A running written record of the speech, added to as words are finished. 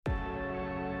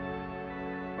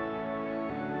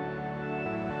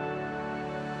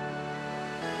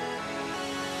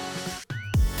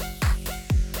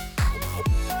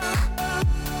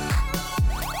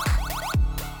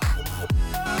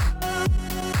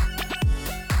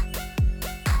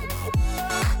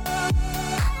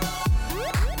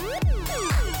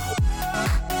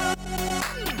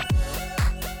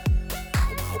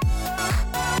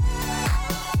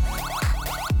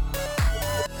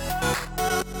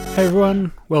Hey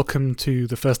everyone, welcome to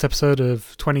the first episode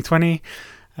of 2020,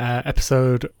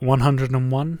 episode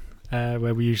 101,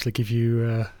 where we usually give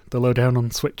you the lowdown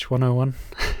on Switch 101.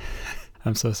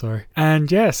 I'm so sorry.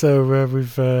 And yeah, so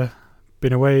we've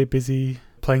been away busy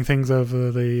playing things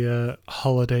over the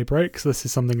holiday break, so this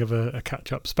is something of a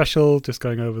catch-up special, just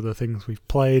going over the things we've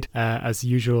played. As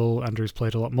usual, Andrew's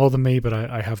played a lot more than me, but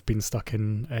I have been stuck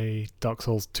in a Dark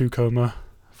Souls 2 coma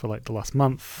for like the last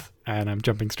month, and I'm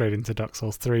jumping straight into Dark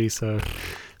Souls 3, so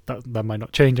that might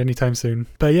not change anytime soon.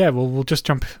 But yeah, we'll just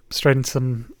jump straight into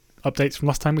some updates from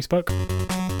last time we spoke.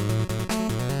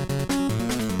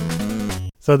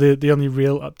 So the only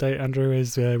real update, Andrew,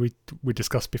 is we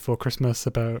discussed before Christmas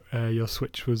about your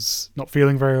Switch was not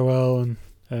feeling very well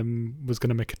and was going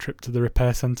to make a trip to the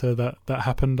repair centre. That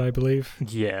happened, I believe.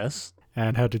 Yes.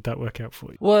 And how did that work out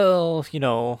for you? Well,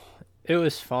 it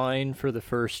was fine for the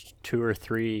first 2 or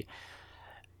 3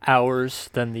 hours.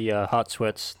 Then the hot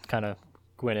sweats kind of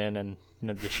went in, and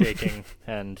the shaking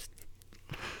and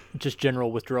just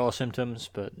general withdrawal symptoms.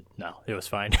 But no, it was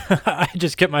fine. I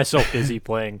just kept myself busy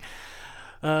playing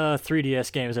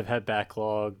 3DS games I've had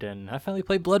backlogged, and I finally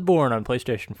played Bloodborne on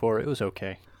PlayStation 4. It was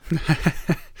okay.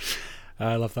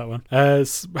 I love that one.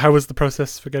 How was the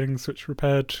process for getting the Switch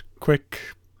repaired? Quick?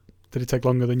 Did it take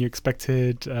longer than you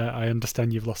expected? I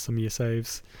understand you've lost some of your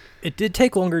saves. It did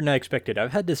take longer than I expected.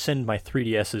 I've had to send my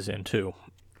 3DSs in too,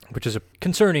 which is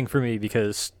concerning for me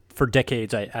because for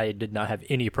decades I did not have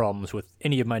any problems with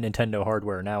any of my Nintendo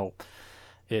hardware. Now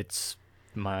it's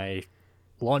my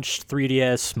launched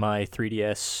 3DS,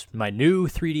 my new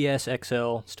 3DS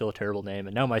XL, still a terrible name,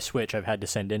 and now my Switch I've had to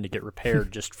send in to get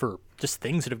repaired just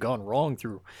things that have gone wrong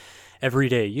through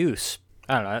everyday use.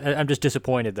 I don't know, I'm just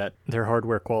disappointed that their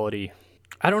hardware quality,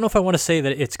 I don't know if I want to say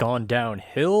that it's gone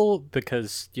downhill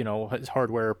because, as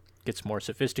hardware gets more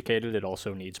sophisticated, it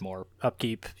also needs more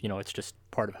upkeep, it's just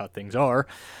part of how things are,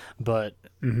 but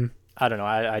I don't know,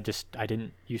 I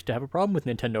didn't used to have a problem with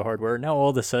Nintendo hardware. Now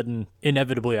all of a sudden,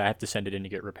 inevitably, I have to send it in to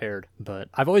get repaired. But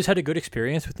I've always had a good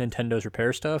experience with Nintendo's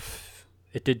repair stuff.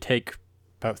 It did take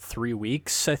about 3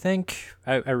 weeks, I think.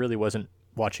 I really wasn't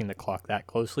watching the clock that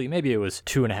closely. Maybe it was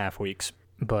 2.5 weeks.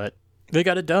 But they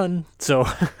got it done. So,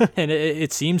 and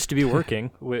it seems to be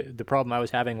working. The problem I was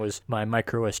having was my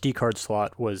micro SD card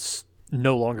slot was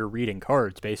no longer reading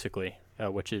cards, basically,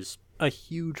 which is a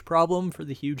huge problem for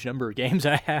the huge number of games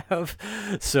I have.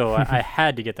 So I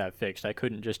had to get that fixed. I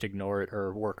couldn't just ignore it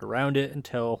or work around it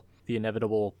until the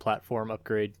inevitable platform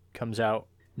upgrade comes out.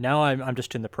 Now I'm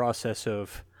just in the process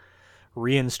of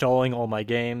reinstalling all my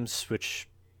games, which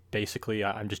basically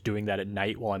I'm just doing that at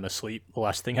night while I'm asleep. The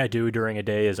last thing I do during a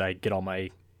day is I get all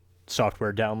my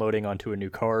software downloading onto a new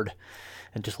card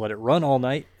and just let it run all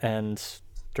night, and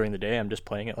during the day, I'm just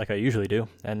playing it like I usually do.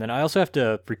 And then I also have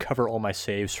to recover all my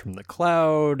saves from the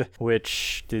cloud,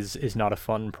 which is not a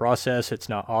fun process. It's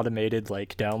not automated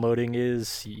like downloading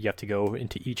is. You have to go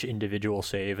into each individual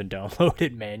save and download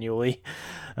it manually.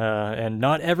 And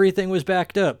not everything was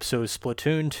backed up. So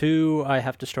Splatoon 2, I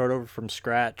have to start over from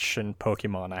scratch, and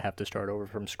Pokemon, I have to start over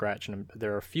from scratch. And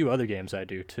there are a few other games I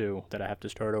do too that I have to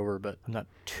start over, but I'm not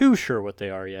too sure what they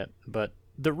are yet. But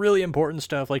the really important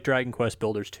stuff like Dragon Quest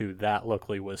Builders 2, that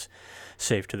luckily was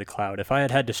saved to the cloud. If I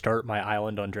had to start my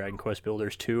island on Dragon Quest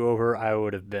Builders 2 over, I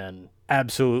would have been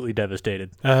absolutely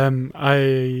devastated. I'm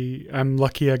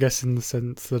lucky, I guess, in the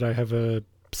sense that I have a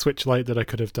Switch Lite that I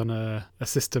could have done a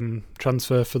system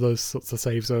transfer for those sorts of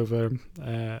saves over.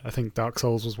 I think Dark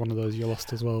Souls was one of those you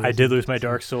lost as well. I did lose my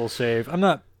Dark Souls save. I'm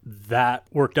not that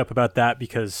worked up about that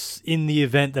because in the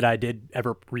event that I did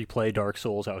ever replay Dark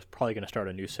Souls, I was probably going to start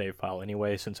a new save file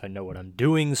anyway, since I know what I'm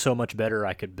doing so much better.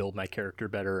 I could build my character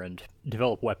better and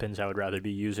develop weapons I would rather be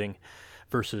using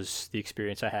versus the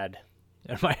experience I had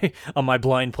on my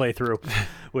blind playthrough,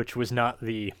 which was not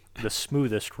the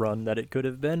smoothest run that it could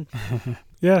have been.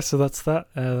 Yeah, so that's that.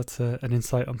 That's an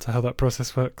insight onto how that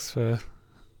process works for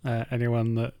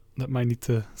anyone that might need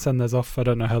to send theirs off. I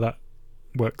don't know how that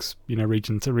works,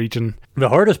 region to region. The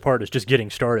hardest part is just getting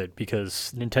started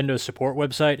because Nintendo's support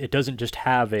website, it doesn't just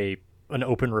have an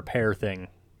open repair thing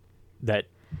that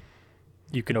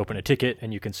you can open a ticket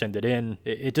and you can send it in.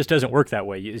 It just doesn't work that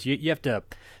way. You have to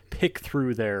pick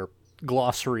through their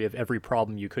glossary of every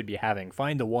problem you could be having,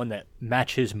 find the one that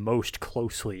matches most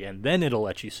closely, and then it'll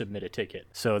let you submit a ticket.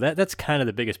 So that's kind of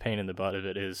the biggest pain in the butt of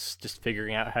it, is just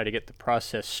figuring out how to get the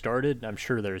process started. I'm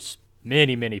sure there's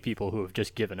many people who have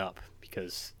just given up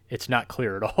because it's not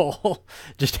clear at all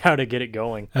just how to get it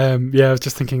going. I was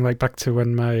just thinking back to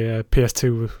when my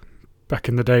PS2 back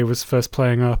in the day was first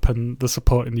playing up, and the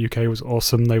support in the UK was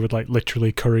awesome. They would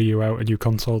literally curry you out a new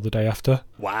console the day after.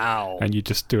 Wow. And you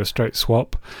just do a straight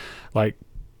swap.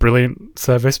 brilliant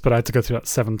service, but I had to go through that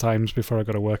 7 times before I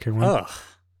got a working one. Ugh.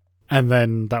 And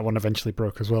then that one eventually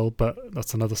broke as well, but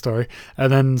that's another story.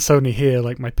 And then Sony here,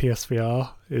 like my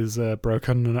PSVR is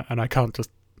broken, and I can't just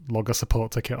log a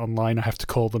support ticket online. I have to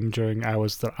call them during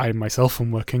hours that I myself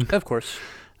am working. Of course.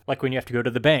 Like when you have to go to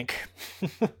the bank.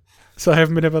 So I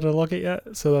haven't been able to log it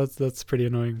yet, so that's pretty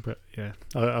annoying, but yeah,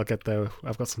 I'll get there.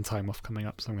 I've got some time off coming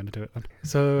up, so I'm going to do it then.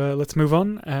 So let's move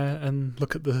on and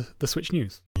look at the Switch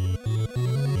news.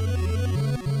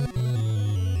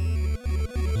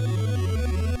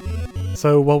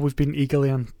 So while we've been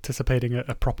eagerly anticipating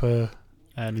a proper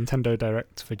Nintendo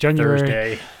Direct for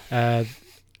January, Thursday.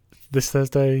 This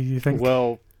Thursday, you think?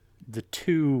 Well, the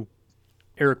 2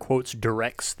 air quotes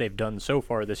directs they've done so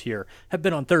far this year have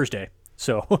been on Thursday.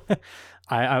 So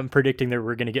I'm predicting that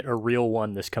we're going to get a real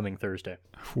one this coming Thursday.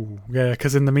 Ooh, yeah,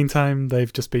 because in the meantime,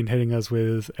 they've just been hitting us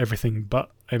with everything but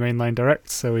a mainline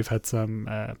Direct. So we've had some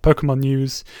Pokemon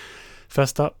news.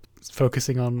 First up,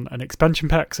 focusing on an expansion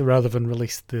pack, so rather than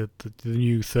release the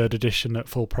new 3rd edition at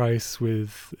full price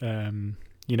with a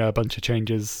bunch of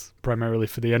changes primarily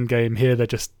for the end game, here they're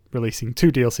just releasing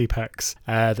 2 DLC packs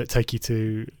that take you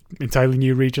to entirely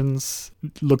new regions.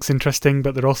 Looks interesting,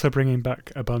 but they're also bringing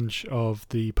back a bunch of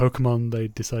the Pokemon they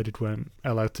decided weren't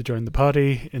allowed to join the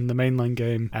party in the mainline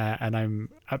game, and I'm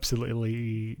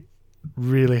absolutely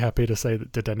really happy to say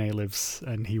that Dedenne lives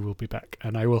and he will be back,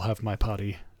 and I will have my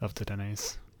party of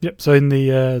Dedennes. Yep, so in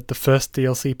the first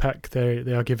DLC pack,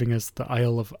 they are giving us the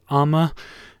Isle of Armor,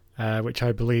 which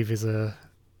I believe is a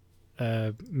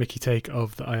Mickey take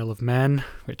of the Isle of Man,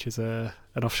 which is an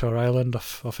offshore island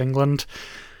off England.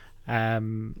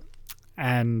 And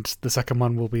the second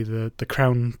one will be the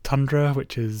Crown Tundra,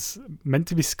 which is meant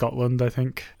to be Scotland, I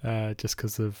think, just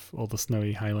because of all the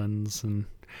snowy highlands, and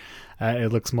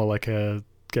it looks more like a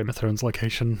Game of Thrones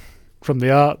location. From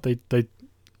the art,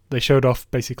 they showed off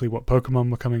basically what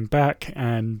Pokemon were coming back,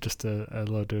 and just a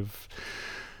load of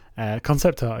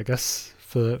concept art, I guess,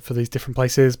 for these different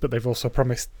places. But they've also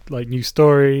promised like new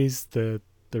stories, the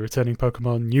returning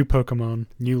Pokemon,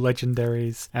 new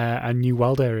legendaries, and new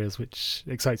wild areas, which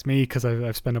excites me because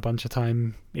I've spent a bunch of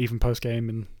time, even post game,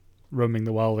 and roaming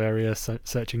the wild area,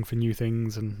 searching for new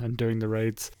things and doing the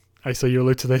raids. I saw you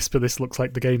allude to this, but this looks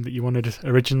like the game that you wanted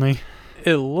originally.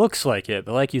 It looks like it,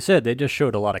 but like you said, they just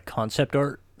showed a lot of concept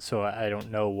art, so I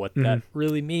don't know what that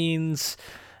really means.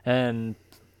 And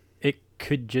it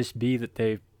could just be that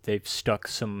they've stuck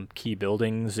some key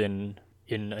buildings in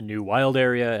a new wild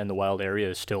area, and the wild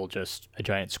area is still just a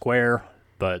giant square.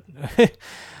 But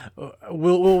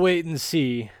we'll wait and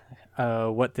see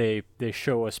what they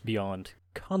show us beyond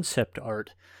concept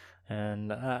art.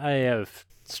 And I have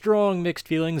strong mixed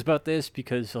feelings about this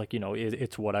because,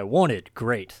 it's what I wanted.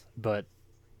 Great. But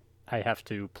I have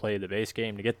to play the base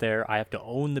game to get there. I have to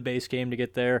own the base game to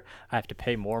get there. I have to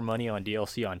pay more money on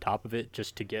DLC on top of it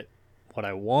just to get what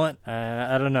I want.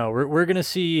 I don't know. We're going to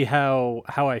see how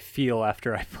I feel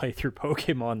after I play through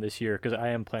Pokemon this year, because I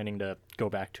am planning to go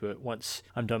back to it once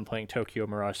I'm done playing Tokyo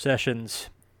Mirage Sessions,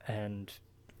 and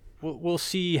we'll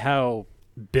see how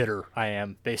bitter I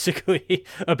am, basically,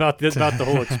 about the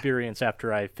whole experience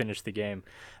after I finish the game,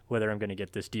 whether I'm going to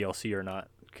get this DLC or not,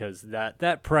 because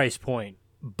that price point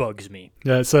bugs me.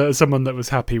 Yeah, so as someone that was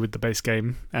happy with the base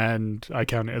game, and I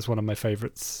count it as one of my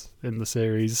favorites in the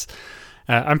series,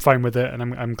 I'm fine with it, and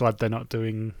I'm glad they're not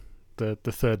doing the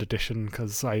 3rd edition,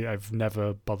 because I've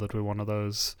never bothered with one of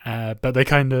those. But they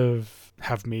kind of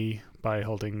have me by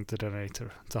holding the donator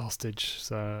to hostage,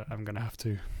 so I'm going to have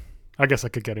to. I guess I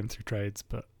could get him through trades,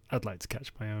 but I'd like to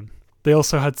catch my own. They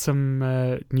also had some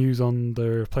news on the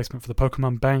replacement for the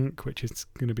Pokemon Bank, which is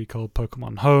going to be called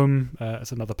Pokemon Home.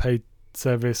 It's another paid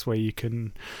service where you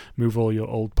can move all your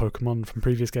old Pokemon from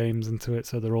previous games into it,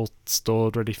 so they're all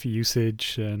stored ready for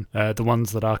usage, and the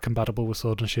ones that are compatible with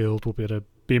Sword and Shield will be able to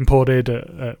be imported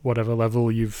at whatever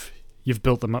level you've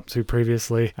built them up to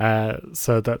previously.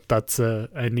 So that's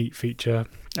a neat feature,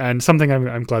 and something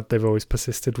I'm glad they've always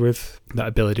persisted with, that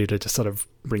ability to just sort of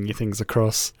bring you things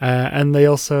across. And they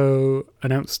also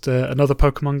announced another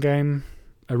Pokemon game,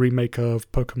 a remake of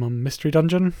Pokemon Mystery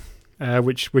Dungeon,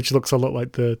 which looks a lot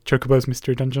like the Chocobo's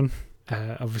Mystery Dungeon,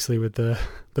 obviously with the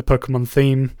Pokemon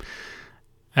theme.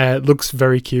 It looks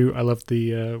very cute. I love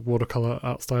the watercolor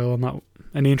art style on that.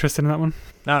 Any interest in that one?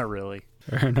 Not really.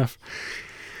 Fair enough.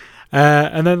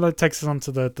 And then that takes us on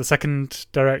to the second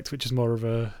Direct, which is more of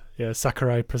a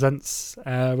Sakurai Presents,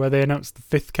 where they announced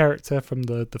the 5th character from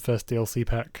the first DLC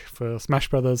pack for Smash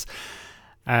Brothers.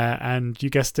 And you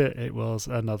guessed it, it was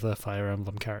another Fire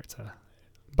Emblem character.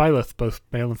 Byleth, both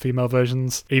male and female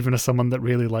versions. Even as someone that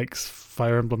really likes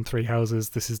Fire Emblem Three Houses,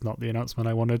 this is not the announcement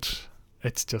I wanted.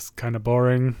 it's just kind of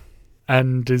boring,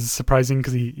 and is surprising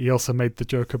because he also made the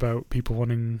joke about people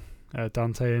wanting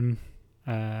Dante in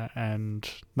and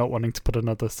not wanting to put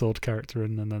another sword character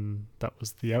in, and then that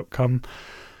was the outcome.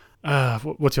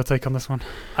 What's your take on this one?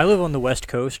 I live on the west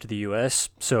coast of the U.S.,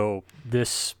 so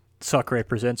this Sakurai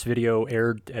Presents video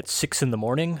aired at 6 in the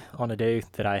morning on a day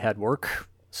that I had work.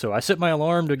 So I set my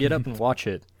alarm to get up and watch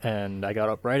it, and I got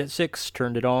up right at 6,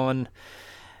 turned it on,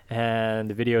 and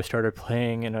the video started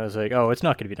playing, and I was like, oh, it's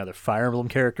not going to be another Fire Emblem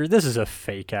character. This is a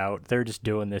fake out. They're just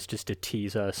doing this just to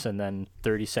tease us. And then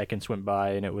 30 seconds went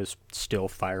by, and it was still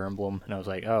Fire Emblem. And I was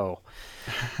like, oh,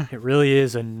 it really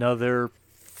is another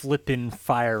flippin'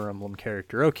 Fire Emblem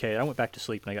character. Okay, I went back to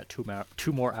sleep, and I got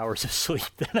 2 more hours of sleep.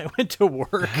 Then I went to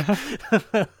work.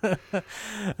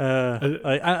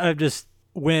 I'm just...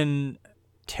 When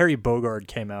Terry Bogard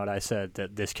came out, I said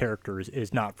that this character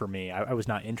is not for me. I was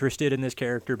not interested in this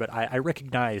character, but I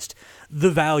recognized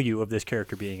the value of this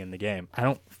character being in the game. I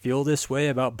don't feel this way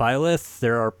about Byleth.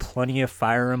 There are plenty of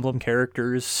Fire Emblem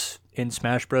characters in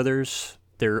Smash Brothers.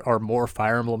 There are more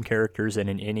Fire Emblem characters than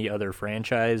in any other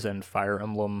franchise, and Fire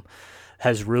Emblem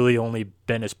has really only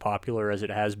been as popular as it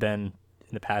has been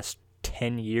in the past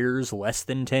 10 years, less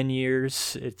than 10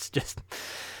 years. It's just...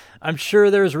 I'm sure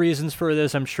there's reasons for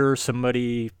this. I'm sure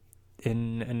somebody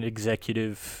in an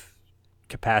executive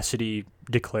capacity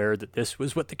declared that this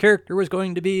was what the character was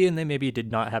going to be, and they maybe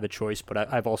did not have a choice.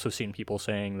 But I've also seen people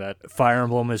saying that Fire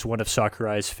Emblem is one of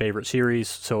Sakurai's favorite series,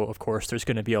 so of course there's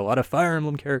going to be a lot of Fire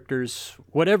Emblem characters.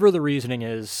 Whatever the reasoning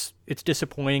is, it's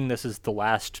disappointing. This is the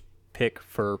last pick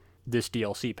for this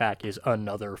DLC pack, is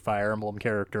another Fire Emblem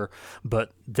character,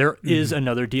 but there is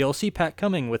another DLC pack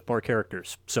coming with more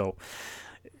characters. So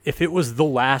if it was the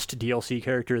last DLC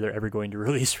character they're ever going to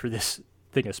release for this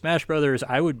thing of Smash Brothers,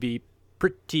 I would be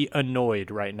pretty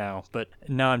annoyed right now. But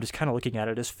now I'm just kind of looking at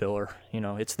it as filler. You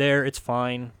know, it's there, it's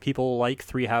fine. People like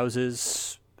Three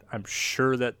Houses. I'm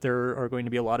sure that there are going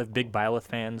to be a lot of big Byleth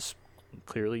fans.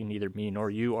 Clearly, neither me nor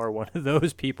you are one of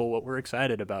those people. What we're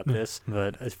excited about this,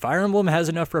 but Fire Emblem has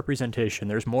enough representation.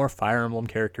 There's more Fire Emblem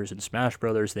characters in Smash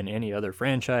Brothers than any other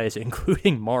franchise,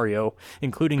 including Mario,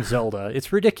 including Zelda.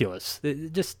 It's ridiculous.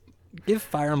 Just give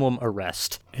Fire Emblem a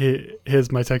rest. Here's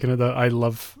my take on it, though. I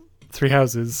love Three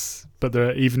Houses, but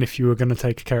even if you were going to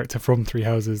take a character from Three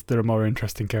Houses, there are more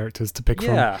interesting characters to pick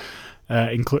from,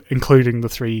 including the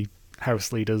 3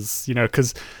 house leaders. You know,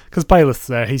 because Byleth's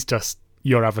there, he's just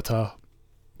your avatar.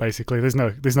 Basically, there's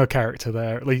no character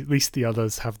there. At least the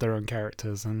others have their own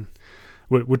characters and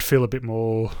would feel a bit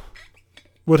more,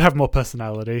 would have more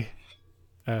personality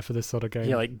for this sort of game.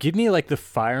 Yeah, like give me like the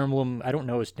Fire Emblem. I don't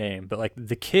know his name, but like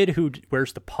the kid who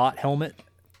wears the pot helmet.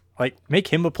 Like make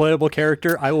him a playable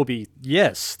character. I will be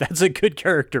yes. That's a good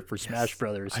character for Smash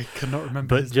Brothers. I cannot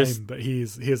remember his name, but he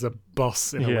is a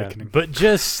boss in Awakening. But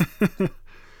just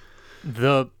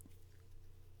the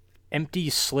empty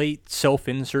slate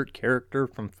self-insert character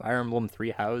from Fire Emblem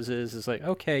Three Houses is like,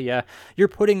 okay, yeah, you're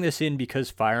putting this in because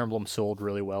Fire Emblem sold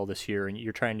really well this year and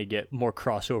you're trying to get more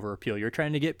crossover appeal. You're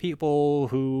trying to get people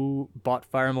who bought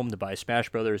Fire Emblem to buy Smash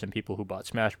Brothers and people who bought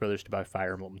Smash Brothers to buy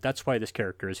Fire Emblem. That's why this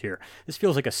character is here. This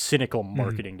feels like a cynical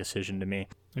marketing decision to me.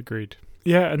 Agreed.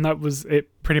 Yeah, and that was it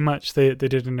pretty much. They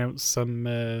did announce some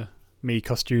Mii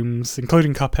costumes,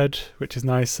 including Cuphead, which is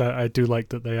nice. I do like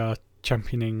that they are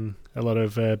championing a lot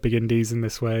of big indies in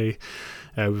this way.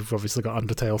 We've obviously got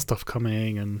Undertale stuff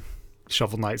coming, and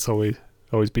Shovel Knight's always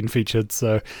been featured,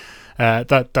 so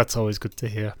that's always good to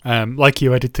hear. Like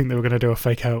you, I did think they were going to do a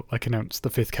fake out, like announce the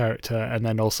 5th character and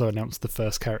then also announce the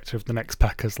first character of the next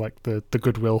pack as like the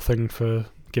goodwill thing for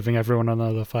giving everyone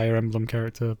another Fire Emblem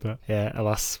character, but yeah,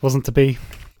 alas, wasn't to be.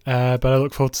 But I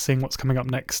look forward to seeing what's coming up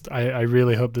next. I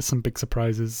really hope there's some big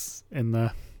surprises in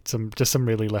there, some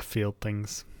really left field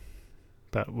things.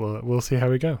 But we'll see how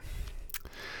we go.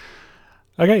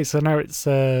 Okay, so now it's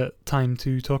time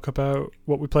to talk about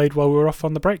what we played while we were off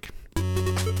on the break.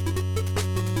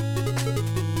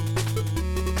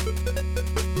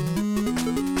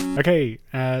 Okay,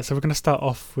 so we're going to start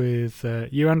off with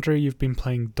you, Andrew. You've been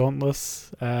playing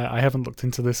Dauntless. I haven't looked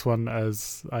into this one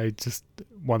as I just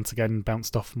once again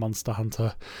bounced off Monster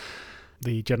Hunter,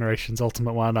 the Generations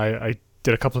Ultimate one. I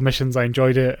did a couple of missions, I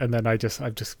enjoyed it, and then I've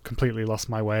just completely lost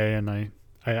my way, and I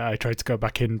tried to go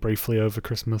back in briefly over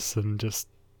Christmas and just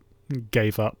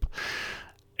gave up.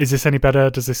 Is this any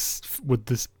better? Would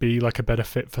this be like a better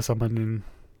fit for someone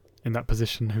in that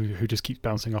position who just keeps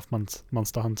bouncing off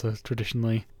Monster Hunter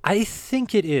traditionally? I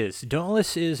think it is.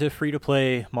 Dauntless is a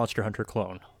free-to-play Monster Hunter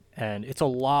clone, and it's a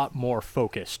lot more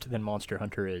focused than Monster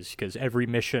Hunter is, because every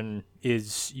mission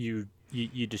is you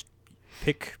just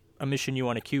pick a mission you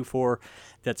want to queue for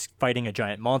that's fighting a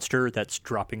giant monster that's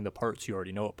dropping the parts. You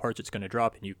already know what parts it's going to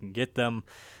drop, and you can get them.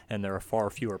 And there are far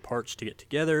fewer parts to get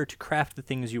together to craft the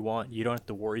things you want. You don't have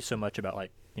to worry so much about,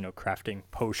 like, crafting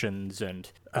potions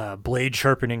and blade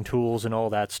sharpening tools and all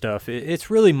that stuff. It's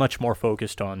really much more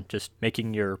focused on just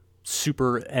making your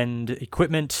super end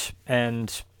equipment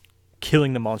and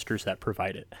killing the monsters that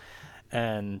provide it.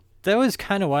 And that was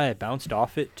kind of why I bounced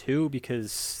off it too,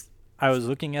 because I was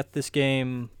looking at this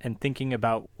game and thinking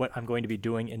about what I'm going to be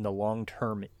doing in the long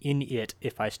term in it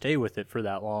if I stay with it for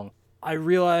that long. I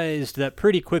realized that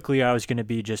pretty quickly I was going to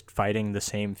be just fighting the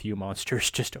same few monsters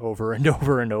just over and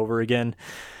over and over again.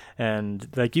 And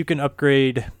like, you can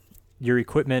upgrade your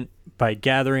equipment by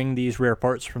gathering these rare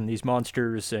parts from these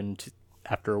monsters, and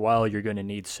after a while you're going to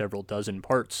need several dozen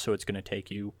parts, so it's going to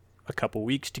take you a couple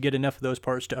weeks to get enough of those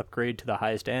parts to upgrade to the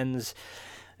highest ends.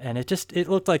 And it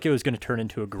looked like it was going to turn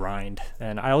into a grind.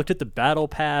 And I looked at the battle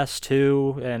pass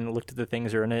too, and looked at the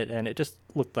things that are in it, and it just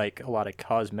looked like a lot of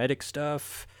cosmetic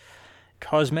stuff.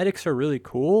 Cosmetics are really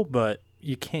cool, but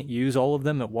you can't use all of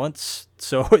them at once.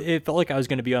 So it felt like I was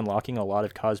going to be unlocking a lot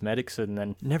of cosmetics and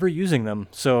then never using them.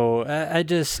 So I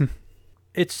just...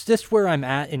 It's just where I'm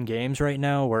at in games right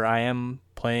now, where I am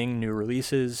playing new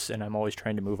releases, and I'm always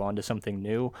trying to move on to something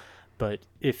new. But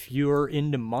if you're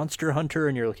into Monster Hunter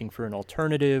and you're looking for an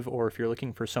alternative, or if you're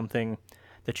looking for something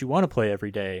that you want to play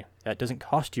every day that doesn't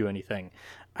cost you anything,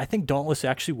 I think Dauntless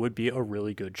actually would be a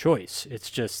really good choice. It's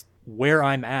just where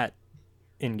I'm at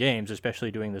in games, especially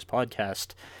doing this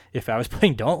podcast. If I was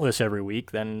playing Dauntless every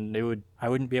week, then I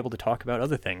wouldn't be able to talk about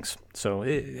other things. So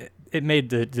it made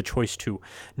the choice to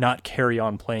not carry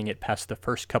on playing it past the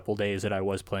first couple days that I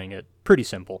was playing it pretty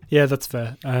simple. Yeah, that's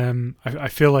fair. I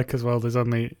feel like as well,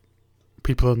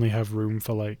 people only have room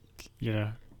for, like,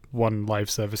 one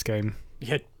live service game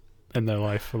in their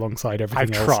life alongside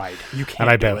everything else. I've tried. You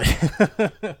can't do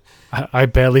it. I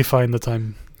barely find the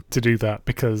time to do that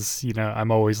because, I'm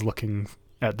always looking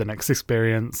at the next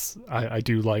experience. I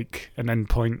do like an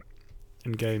endpoint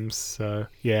in games, so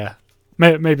yeah.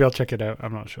 Maybe I'll check it out,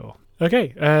 I'm not sure.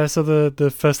 Okay, so the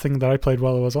first thing that I played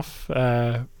while I was off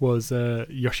was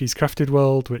Yoshi's Crafted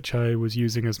World, which I was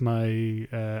using as my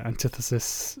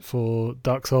antithesis for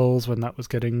Dark Souls when that was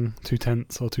getting too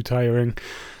tense or too tiring.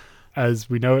 As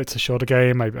we know, it's a shorter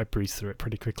game. I breezed through it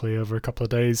pretty quickly over a couple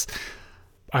of days.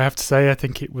 I have to say, I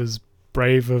think it was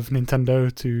brave of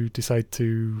Nintendo to decide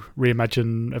to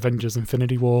reimagine Avengers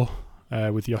Infinity War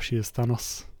with Yoshi as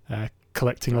Thanos,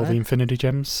 collecting all the Infinity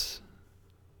Gems.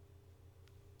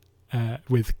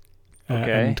 With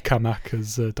and Kamak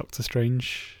as Doctor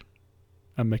Strange.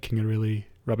 I'm making a really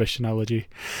rubbish analogy,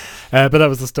 but that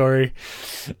was the story.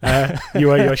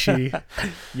 You are Yoshi,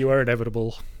 you are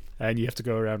inevitable, and you have to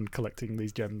go around collecting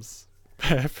these gems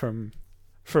from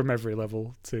every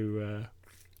level to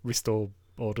restore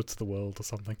order to the world or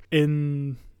something.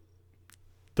 In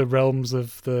the realms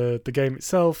of the game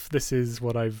itself, this is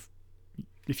what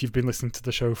if you've been listening to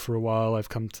the show for a while, I've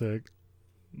come to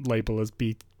label as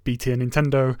B tier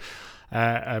Nintendo,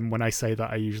 and when I say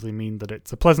that, I usually mean that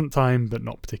it's a pleasant time but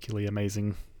not particularly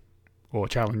amazing or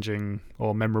challenging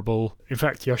or memorable. In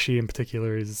fact, Yoshi in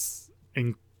particular is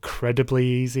incredibly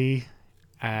easy.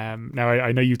 Now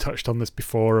I know you touched on this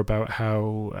before about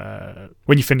how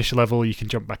when you finish a level you can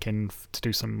jump back in to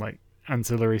do some like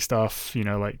ancillary stuff,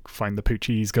 like find the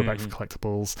Poochies, go back for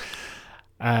collectibles.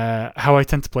 How I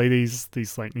tend to play these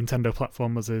like Nintendo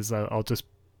platformers is I'll just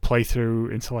play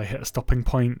through until I hit a stopping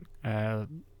point.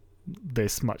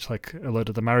 This, much like a load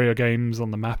of the Mario games on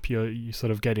the map, you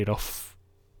sort of get it off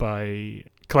by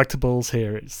collectibles.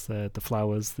 Here it's the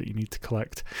flowers that you need to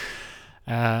collect,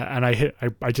 and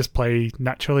I just play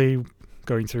naturally,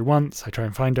 going through once. I try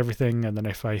and find everything, and then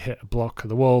if I hit a block of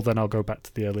the wall, then I'll go back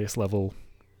to the earliest level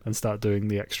and start doing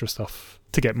the extra stuff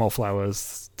to get more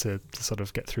flowers to sort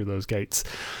of get through those gates.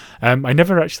 I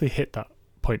never actually hit that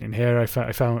point in here.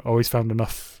 I always found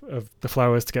enough of the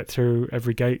flowers to get through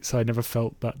every gate, so I never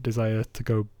felt that desire to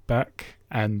go back.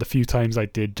 And the few times I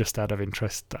did, just out of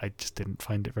interest, I just didn't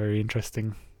find it very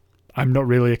interesting. I'm not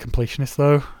really a completionist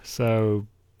though, so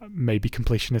maybe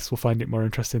completionists will find it more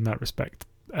interesting in that respect.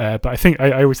 But I think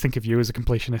I always think of you as a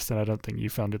completionist, and I don't think you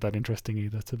found it that interesting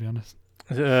either, to be honest.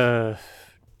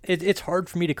 It's hard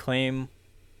for me to claim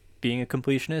being a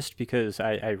completionist because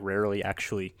I rarely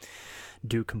actually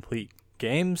do complete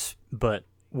games, but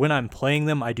when I'm playing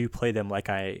them, I do play them like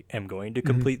I am going to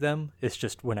complete them. It's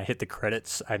just when I hit the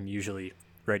credits, I'm usually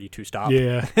ready to stop.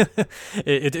 Yeah.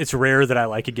 It's rare that I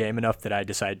like a game enough that I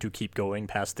decide to keep going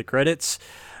past the credits.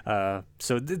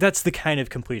 So that's the kind of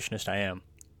completionist I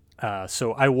am.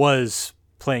 So I was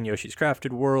playing Yoshi's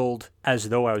Crafted World as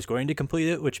though I was going to complete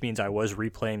it, which means I was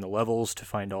replaying the levels to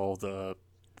find all the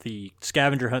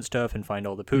scavenger hunt stuff and find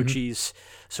all the Poochies.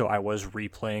 So I was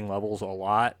replaying levels a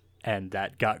lot, and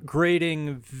that got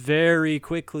grating very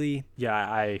quickly. Yeah,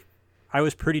 I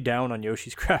was pretty down on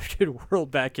Yoshi's Crafted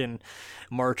World back in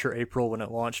March or April when it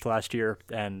launched last year,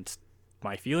 and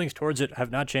my feelings towards it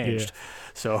have not changed. Yeah.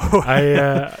 So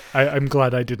I'm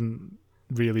glad I didn't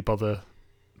really bother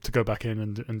to go back in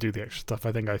and do the extra stuff.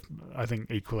 I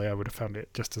think equally I would have found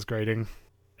it just as grating.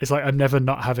 It's like I'm never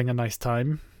not having a nice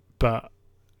time, but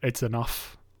it's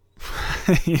enough.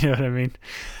 You know what I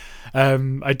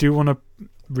mean? I do want to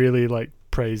really like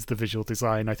praise the visual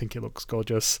design. I think it looks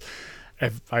gorgeous.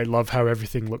 I love how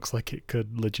everything looks like it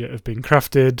could legit have been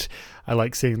crafted. I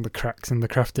like seeing the cracks in the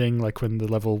crafting, like when the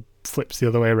level flips the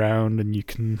other way around and you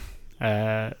can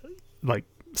like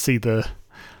see the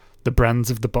brands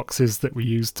of the boxes that we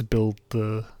used to build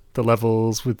the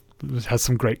levels. It has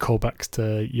some great callbacks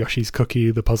to Yoshi's Cookie,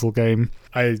 the puzzle game.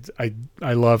 I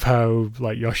love how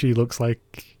like Yoshi looks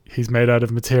like he's made out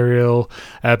of material,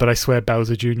 but I swear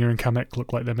Bowser Jr. and Kamek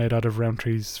look like they're made out of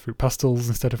Roundtree's fruit pastels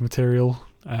instead of material.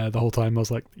 The whole time I was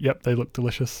like, yep, they look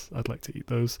delicious. I'd like to eat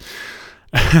those.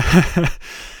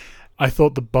 I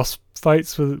thought the boss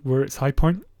fights were its high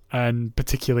point, and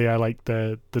particularly I like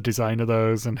the design of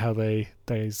those and how they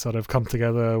sort of come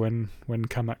together when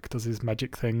Kamek does his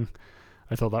magic thing.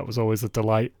 I thought that was always a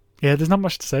delight. Yeah, there's not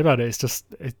much to say about it.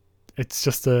 It's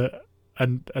just a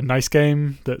nice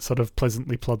game that sort of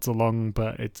pleasantly plods along,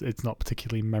 but it's not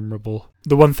particularly memorable.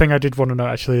 The one thing I did want to note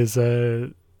actually is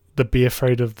the Be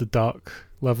Afraid of the Dark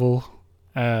level.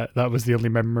 That was the only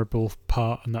memorable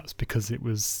part, and that's because it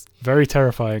was very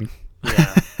terrifying.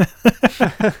 Yeah.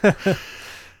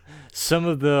 Some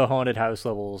of the haunted house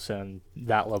levels and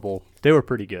that level, they were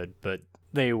pretty good, but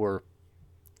they were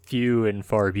few and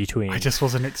far between. I just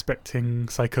wasn't expecting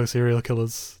psycho serial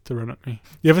killers to run at me.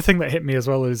 The other thing that hit me as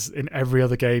well is in every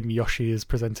other game, Yoshi is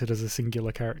presented as a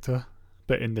singular character,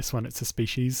 but in this one it's a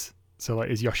species. So like,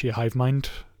 is Yoshi a hive mind?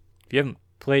 You haven't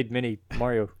played many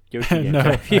Mario Yoshi games, no,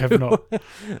 I have not.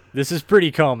 This is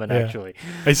pretty common, actually.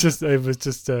 It was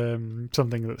just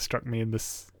something that struck me in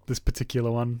this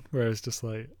particular one, where it's just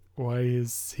like, why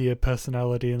is he a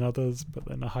personality in others, but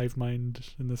then a hive mind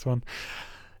in this one?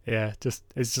 Yeah,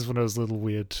 it's just one of those little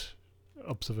weird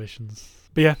observations.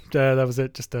 But yeah, that was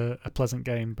it. Just a pleasant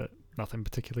game, but nothing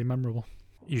particularly memorable.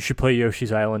 You should play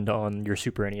Yoshi's Island on your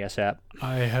Super NES app.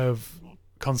 I have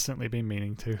constantly been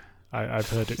meaning to. I've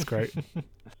heard it's great.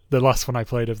 The last one I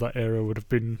played of that era would have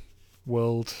been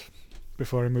World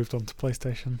before I moved on to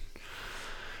PlayStation.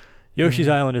 Yoshi's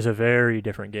Island is a very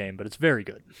different game, but it's very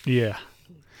good. Yeah.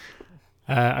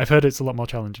 I've heard it's a lot more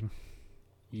challenging.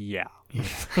 Yeah.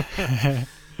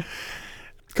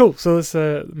 Cool, so let's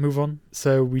move on.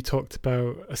 So we talked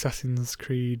about Assassin's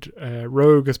Creed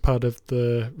Rogue as part of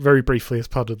very briefly as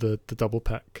part of the double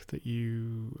pack that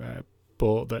you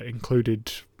bought that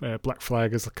included Black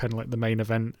Flag as kind of like the main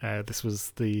event. This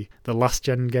was the last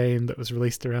gen game that was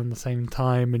released around the same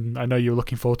time, and I know you were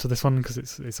looking forward to this one because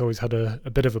it's always had a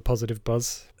bit of a positive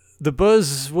buzz. The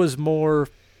buzz was more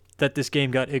that this game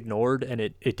got ignored, and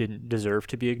it didn't deserve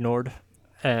to be ignored.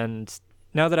 And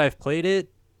now that I've played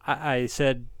it, I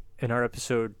said in our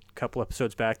episode, a couple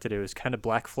episodes back, that it was kind of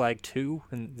Black Flag 2,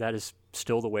 and that is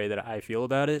still the way that I feel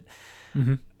about it.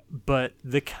 Mm-hmm. But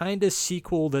the kind of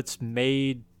sequel that's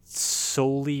made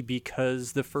solely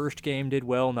because the first game did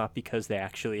well, not because they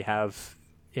actually have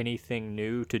anything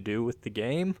new to do with the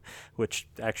game, which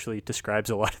actually describes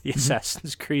a lot of the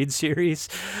Assassin's Creed series.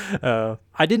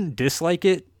 I didn't dislike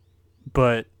it,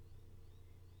 but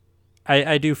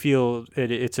I do feel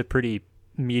it's a pretty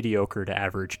mediocre to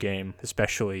average game,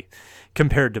 especially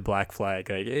compared to Black Flag.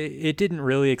 It didn't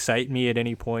really excite me at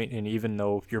any point, and even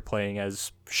though you're playing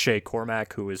as Shay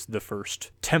Cormac, who is the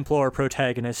first Templar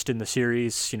protagonist in the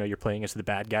series, you're playing as the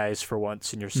bad guys for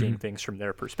once, and you're seeing things from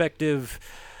their perspective.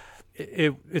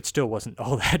 It still wasn't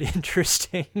all that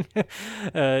interesting.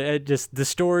 Just the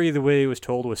story, the way it was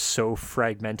told, was so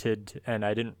fragmented, and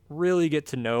I didn't really get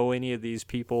to know any of these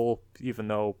people, even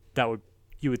though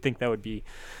you would think that would be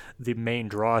the main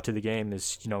draw to the game,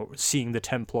 is seeing the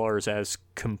Templars as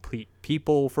complete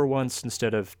people for once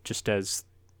instead of just as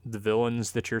the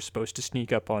villains that you're supposed to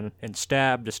sneak up on and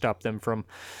stab to stop them from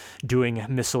doing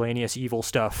miscellaneous evil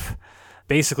stuff.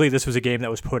 Basically, this was a game that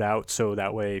was put out so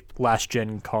that way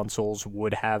last-gen consoles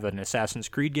would have an Assassin's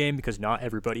Creed game, because not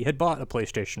everybody had bought a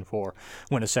PlayStation 4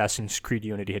 when Assassin's Creed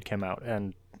Unity had come out,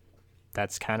 and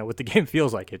that's kind of what the game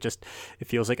feels like. It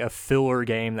feels like a filler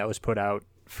game that was put out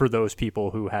for those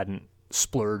people who hadn't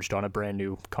splurged on a brand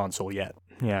new console yet.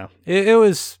 Yeah, it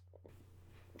was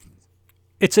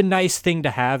it's a nice thing to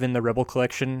have in the Rebel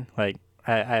collection. Like,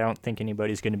 I don't think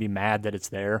anybody's going to be mad that it's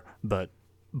there, but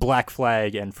Black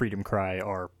Flag and Freedom Cry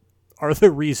are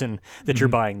the reason that you're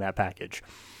buying that package.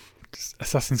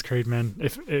 Assassin's Creed, man.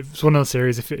 If it's one of those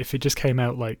series, if it just came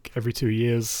out like every 2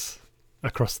 years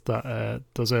across that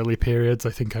those early periods, I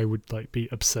think I would like be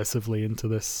obsessively into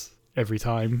this every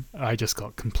time. I just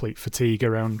got complete fatigue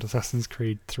around Assassin's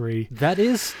Creed 3. That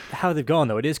is how they've gone,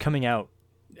 though. It is coming out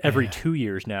every 2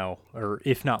 years now, or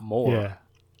if not more.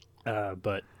 Yeah.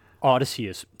 But Odyssey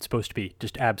is supposed to be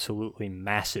just absolutely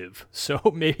massive, so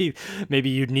maybe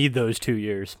you'd need those 2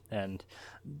 years. And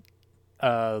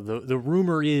the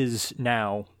rumor is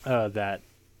now that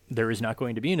there is not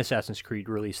going to be an Assassin's Creed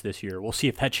release this year. We'll see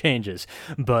if that changes.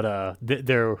 But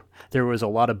there was a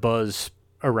lot of buzz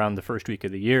around the first week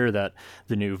of the year that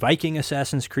the new Viking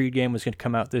Assassin's Creed game was going to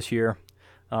come out this year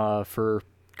for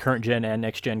current gen and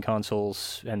next gen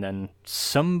consoles. And then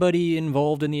somebody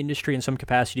involved in the industry in some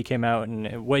capacity came out,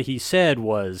 and what he said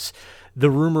was, the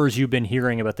rumors you've been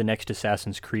hearing about the next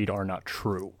Assassin's Creed are not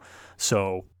true.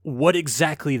 So what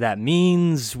exactly that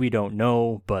means, we don't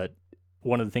know, but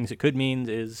one of the things it could mean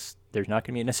is there's not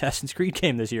going to be an Assassin's Creed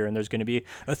game this year, and there's going to be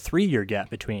a 3-year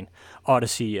gap between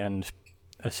Odyssey and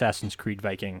Assassin's Creed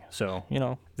Viking. So,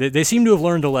 they seem to have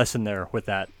learned a lesson there with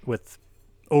that, with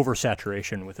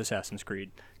oversaturation with Assassin's Creed,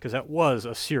 because that was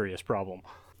a serious problem.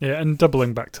 Yeah, and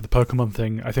doubling back to the Pokemon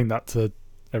thing, I think that's a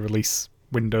release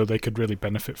window they could really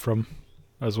benefit from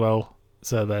as well.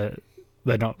 So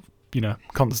they're not,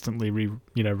 constantly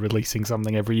releasing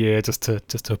something every year just to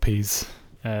appease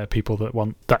people that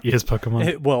want that year's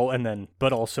Pokemon.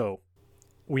 But also,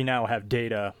 we now have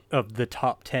data of the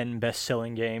top 10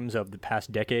 best-selling games of the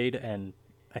past decade, and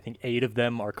I think 8 of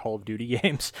them are Call of Duty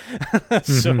games.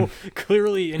 So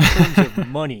clearly, in terms of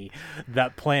money,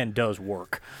 that plan does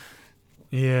work.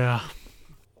 Yeah.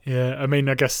 I mean,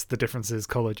 I guess the difference is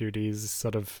Call of Duty is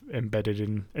sort of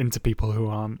embedded into people who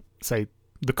aren't, say,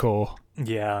 the core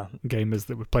gamers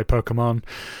that would play Pokemon.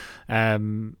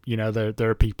 There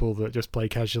are people that just play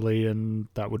casually, and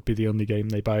that would be the only game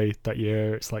they buy that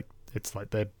year. It's like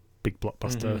their big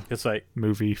blockbuster It's like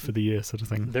movie for the year sort of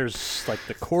thing. There's like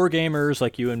the core gamers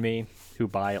like you and me who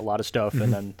buy a lot of stuff,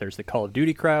 and then there's the Call of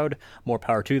Duty crowd, more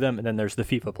power to them, and then there's the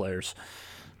FIFA players.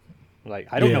 Like,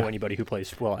 I don't know anybody who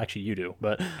plays, well, actually you do,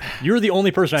 but you're the only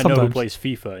person I know who plays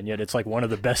FIFA, and yet it's like one of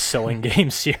the best-selling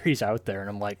game series out there, and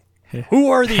I'm like, who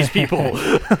are these people?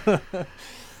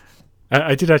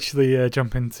 I did actually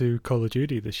jump into Call of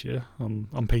Duty this year on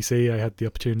PC. I had the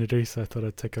opportunity, so I thought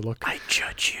I'd take a look. I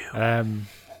judge you.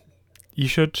 You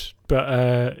should,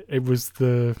 but it was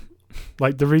the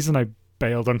reason I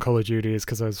bailed on Call of Duty is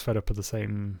because I was fed up with the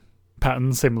same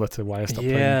pattern, similar to why I stopped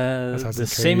playing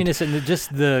Assassin's Creed. Sameness and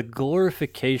just the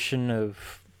glorification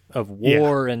of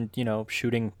war and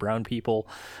shooting brown people.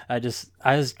 I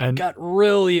got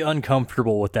really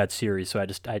uncomfortable with that series, so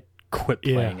I quit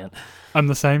playing it. I'm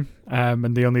the same,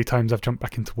 and the only times I've jumped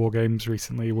back into war games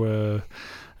recently were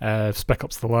Spec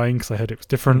Ops: The Line, because I heard it was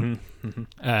different.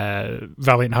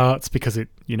 Valiant Hearts, because it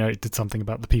did something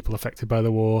about the people affected by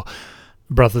the war.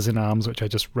 Brothers in Arms, which I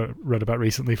just read about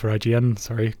recently for IGN.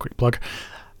 Sorry, quick plug.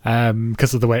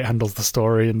 Because of the way it handles the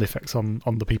story and the effects on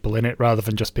the people in it, rather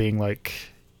than just being like,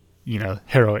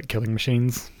 heroic killing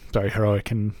machines. Sorry,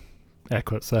 heroic in air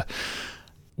quotes there.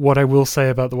 What I will say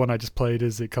about the one I just played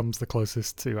is it comes the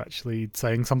closest to actually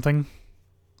saying something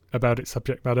about its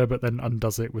subject matter, but then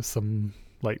undoes it with some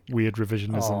like weird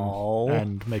revisionism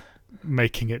and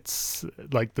making it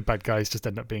like the bad guys just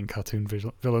end up being cartoon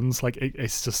villains. Like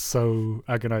it's just so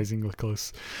agonizingly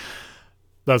close.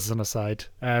 That's an aside.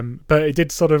 But it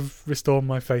did sort of restore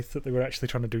my faith that they were actually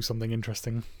trying to do something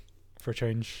interesting for a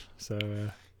change. So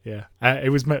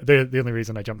it was the only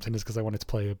reason I jumped in is because I wanted to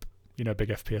play a big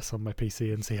FPS on my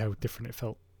PC and see how different it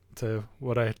felt to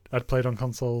what I'd played on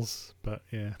consoles. But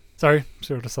yeah, sorry,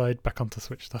 short aside, back onto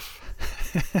Switch stuff.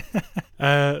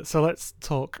 So let's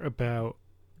talk about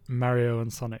Mario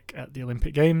and Sonic at the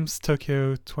Olympic Games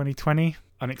Tokyo 2020.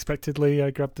 Unexpectedly,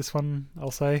 I grabbed this one, I'll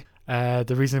say.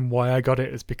 The reason why I got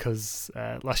it is because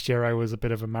last year I was a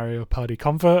bit of a Mario Party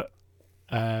convert.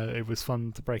 It was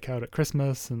fun to break out at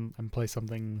Christmas and play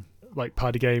something like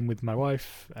party game with my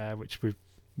wife, which we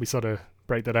sort of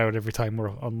break that out every time we're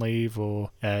on leave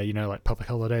or like public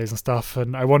holidays and stuff.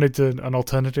 And I wanted an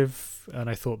alternative, and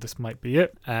I thought this might be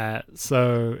it.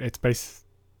 So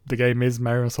the game is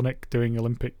Mario and Sonic doing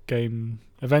Olympic game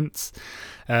events,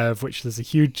 of which there's a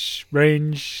huge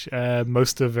range.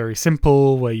 Most are very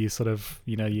simple, where you sort of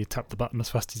you tap the button as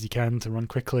fast as you can to run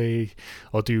quickly,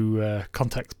 or do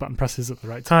contact button presses at the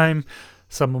right time.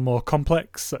 Some are more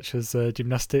complex, such as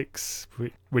gymnastics,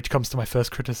 which comes to my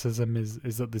first criticism is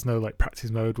that there's no like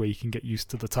practice mode where you can get used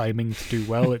to the timing to do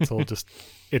well. It's all just,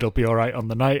 it'll be all right on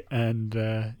the night, and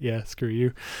yeah, screw you.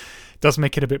 It does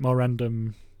make it a bit more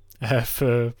random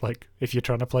for like if you're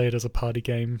trying to play it as a party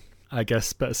game, I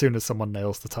guess. But as soon as someone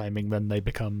nails the timing, then they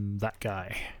become that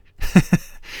guy,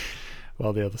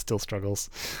 while the other still struggles.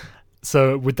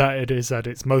 So with that, it is that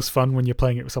it's most fun when you're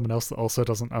playing it with someone else that also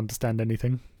doesn't understand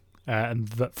anything. And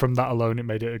from that alone, it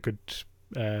made it a good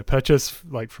purchase,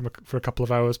 like for a couple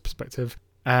of hours perspective.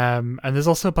 And there's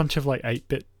also a bunch of like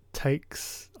 8-bit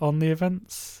takes on the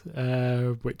events,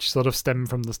 which sort of stem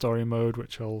from the story mode,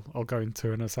 which I'll go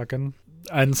into in a second.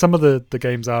 And some of the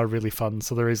games are really fun.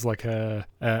 So there is like a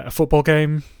football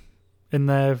game in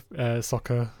there,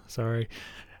 soccer, sorry.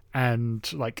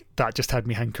 And like that just had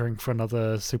me hankering for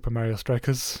another Super Mario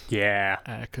Strikers. Yeah,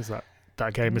 because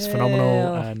that game is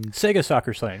phenomenal. And Sega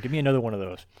Soccer Slam, give me another one of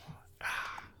those.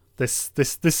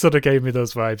 This sort of gave me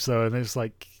those vibes though, and it's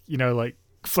like, like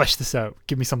flesh this out,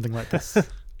 give me something like this.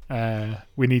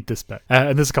 We need this bit.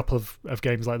 And there's a couple of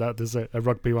games like that. There's a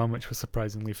rugby one which was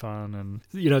surprisingly fun,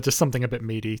 and just something a bit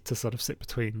meaty to sort of sit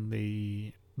between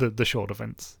the short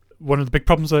events. One of the big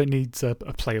problems though, it needs a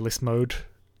playlist mode,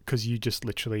 because you just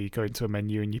literally go into a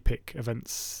menu and you pick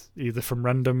events either from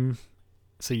random.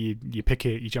 So you pick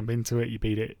it, you jump into it, you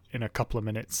beat it in a couple of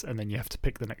minutes, and then you have to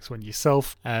pick the next one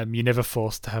yourself. You're never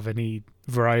forced to have any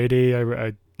variety.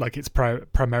 I like it's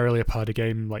primarily a party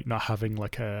game. Like not having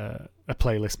like a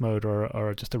playlist mode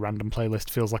or just a random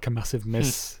playlist feels like a massive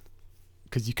miss,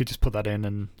 because you could just put that in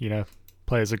and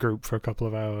play as a group for a couple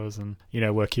of hours and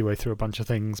work your way through a bunch of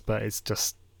things. But it's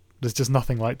just there's just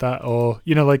nothing like that. Or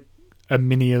like a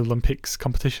mini Olympics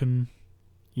competition.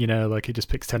 Like it just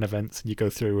picks 10 events and you go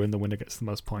through and the winner gets the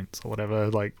most points or whatever.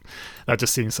 Like that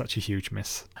just seems such a huge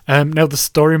miss. Now the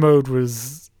story mode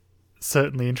was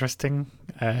certainly interesting.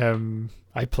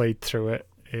 I played through it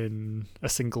in a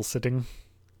single sitting.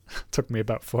 Took me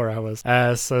about 4 hours.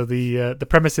 So the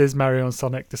premise is Mario and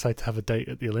Sonic decide to have a date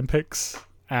at the Olympics,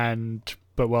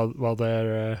 but while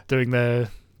they're doing their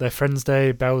Friends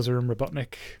Day, Bowser and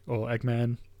Robotnik, or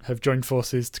Eggman, have joined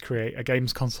forces to create a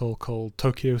games console called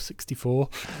Tokyo 64.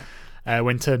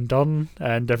 When turned on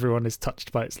and everyone is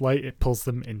touched by its light, it pulls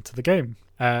them into the game.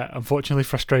 Unfortunately,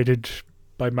 frustrated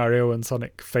by Mario and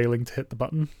Sonic failing to hit the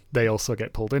button, they also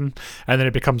get pulled in, and then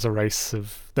it becomes a race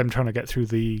of them trying to get through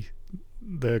the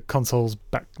console's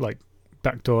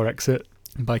backdoor exit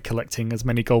by collecting as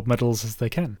many gold medals as they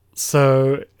can.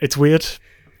 So it's weird,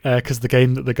 because the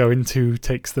game that they go into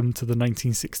takes them to the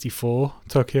 1964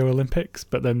 Tokyo Olympics,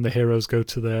 but then the heroes go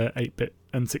to their 8-bit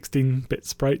and 16-bit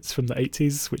sprites from the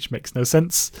 80s, which makes no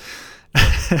sense.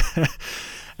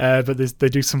 But they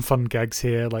do some fun gags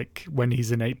here, like when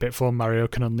he's in 8-bit form, Mario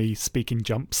can only speak in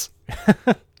jumps.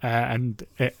 And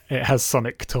it has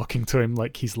Sonic talking to him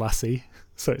like he's Lassie.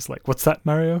 So it's like, what's that,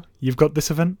 Mario? You've got this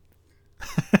event?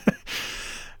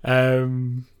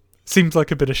 Seems like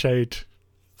a bit of shade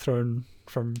thrown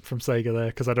from Sega there,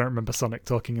 because I don't remember Sonic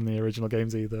talking in the original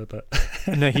games either. But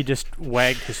no, he just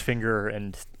wagged his finger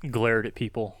and glared at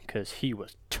people because he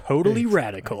was totally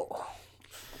radical.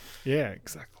 Yeah,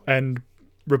 exactly. And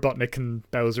Robotnik and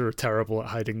Bowser are terrible at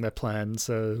hiding their plan,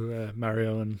 so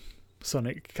Mario and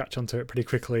Sonic catch onto it pretty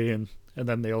quickly, and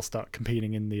then they all start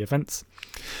competing in the events.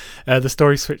 The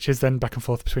story switches then back and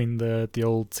forth between the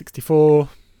old 64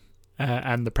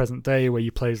 and the present day, where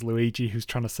you play as Luigi, who's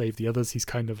trying to save the others. He's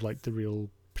kind of like the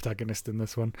real protagonist in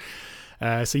this one.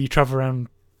 So you travel around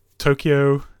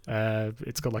Tokyo.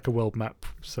 It's got like a world map,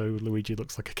 so Luigi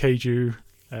looks like a kaiju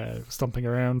stomping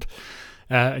around.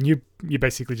 And you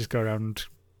basically just go around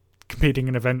competing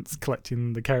in events,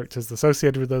 collecting the characters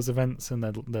associated with those events, and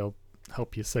they'll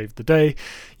help you save the day.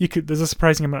 There's a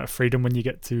surprising amount of freedom when you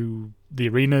get to the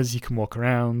arenas. You can walk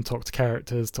around, talk to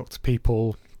characters, talk to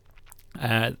people.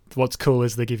 What's cool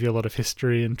is they give you a lot of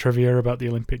history and trivia about the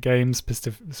Olympic Games,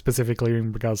 specifically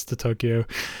in regards to Tokyo.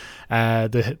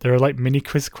 There are like mini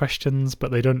quiz questions,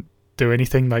 but they don't do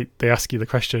anything. Like they ask you the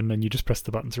question and you just press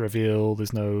the button to reveal.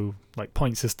 There's no like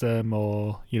point system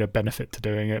or benefit to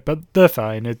doing it, but they're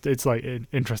fine. It's like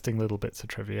interesting little bits of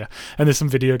trivia, and there's some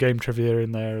video game trivia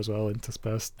in there as well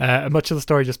interspersed. And much of the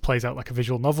story just plays out like a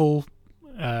visual novel.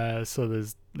 So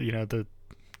there's the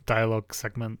dialogue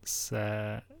segments.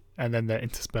 And then they're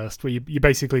interspersed, where you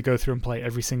basically go through and play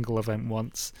every single event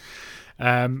once.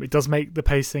 It does make the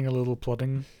pacing a little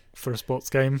plodding for a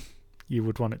sports game. You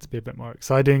would want it to be a bit more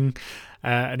exciting.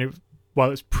 And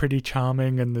while it's pretty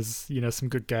charming and there's some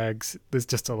good gags, there's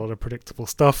just a lot of predictable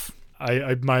stuff. I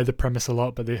admire the premise a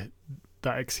lot, but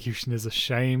that execution is a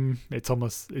shame. It's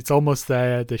almost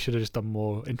there. They should have just done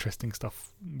more interesting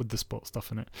stuff with the sports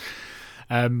stuff in it.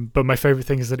 But my favourite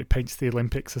thing is that it paints the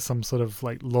Olympics as some sort of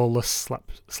like lawless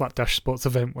slapdash sports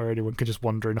event where anyone can just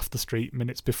wander in off the street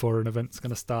minutes before an event's going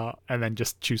to start and then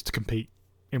just choose to compete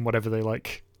in whatever they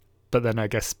like. But then I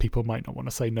guess people might not want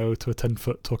to say no to a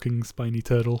 10-foot talking spiny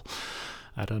turtle.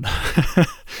 I don't know.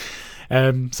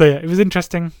 So yeah, it was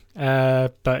interesting.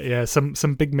 But yeah,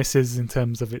 some big misses in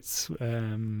terms of its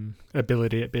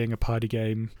ability at being a party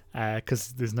game,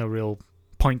 because there's no real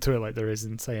point to it like there is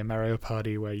in, say, a Mario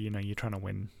Party where you're trying to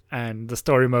win. And the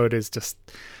story mode is just,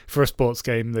 for a sports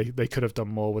game, they could have done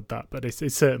more with that, but it's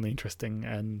certainly interesting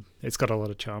and it's got a lot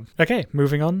of charm. Okay,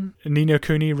 moving on. Ni no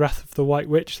Kuni Wrath of the White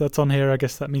Witch, that's on here. I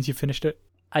guess that means you finished it.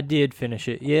 I did finish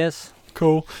it, yes.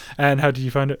 Cool. And how did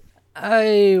you find it?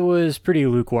 I was pretty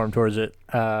lukewarm towards it.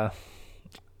 I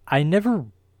never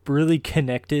really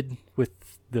connected with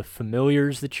the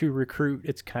familiars that you recruit.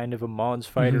 It's kind of a Mons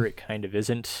fighter. Mm-hmm. It kind of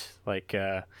isn't. Like,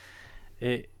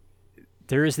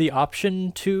 there is the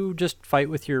option to just fight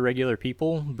with your regular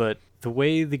people, but the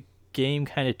way the game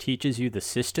kind of teaches you the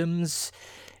systems,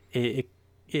 it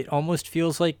almost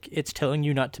feels like it's telling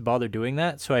you not to bother doing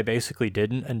that. So I basically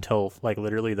didn't until like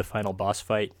literally the final boss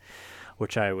fight,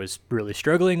 which I was really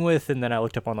struggling with. And then I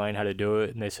looked up online how to do it,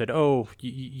 and they said, oh,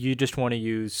 you just want to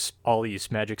use all these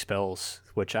magic spells,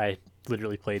 which I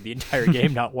literally played the entire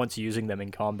game not once using them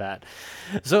in combat.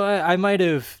 So I might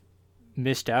have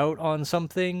missed out on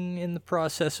something in the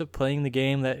process of playing the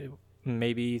game, that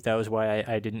maybe that was why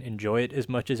I didn't enjoy it as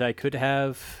much as I could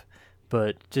have.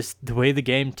 But just the way the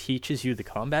game teaches you the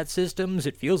combat systems,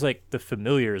 it feels like the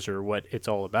familiars are what it's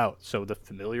all about. So the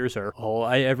familiars are all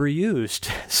I ever used.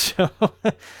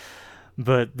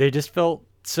 But they just felt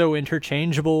so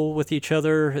interchangeable with each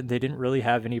other. They didn't really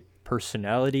have any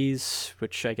personalities,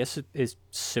 which I guess is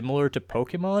similar to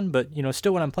Pokemon. But,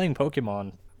 still when I'm playing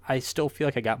Pokemon, I still feel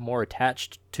like I got more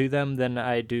attached to them than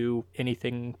I do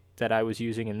anything that I was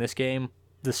using in this game.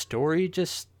 The story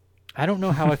just... I don't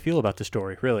know how I feel about the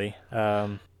story, really.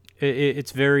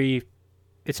 It's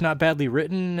not badly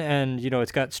written, and,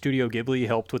 it's got Studio Ghibli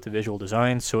helped with the visual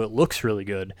design, so it looks really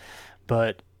good.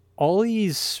 But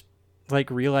Ollie's,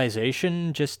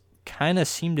 realization just kind of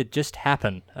seemed to just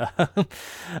happen.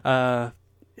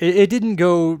 It didn't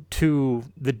go to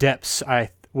the depths I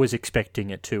was expecting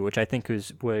it to, which I think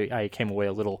was where I came away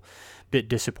a little bit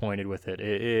disappointed with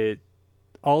it.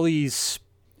 Ollie's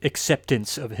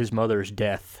acceptance of his mother's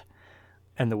death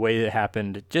and the way it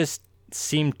happened just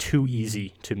seemed too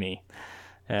easy to me,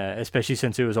 especially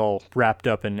since it was all wrapped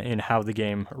up in how the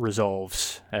game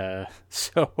resolves.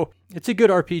 So it's a good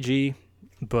RPG,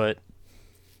 but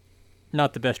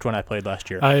not the best one I played last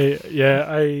year.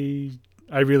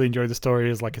 I really enjoy the story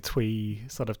as like a twee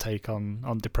sort of take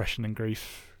on depression and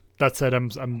grief. That said,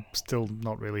 I'm still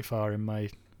not really far in my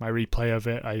replay of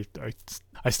it.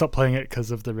 I stopped playing it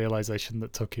because of the realization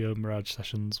that Tokyo Mirage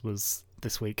Sessions was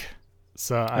this week.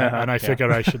 So I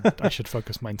figure I should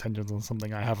focus my intentions on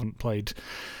something I haven't played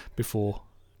before,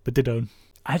 but did own.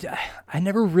 I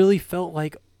never really felt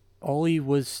like Ollie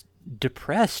was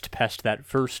depressed past that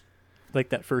first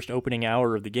opening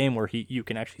hour of the game, where you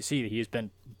can actually see that he has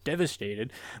been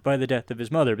devastated by the death of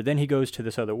his mother. But then he goes to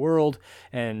this other world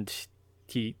and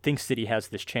he thinks that he has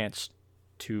this chance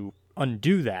to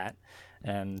undo that,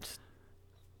 and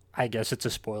I guess it's a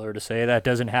spoiler to say that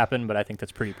doesn't happen, but I think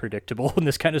that's pretty predictable in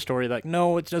this kind of story. Like,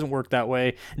 no, it doesn't work that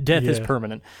way. Death is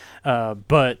permanent.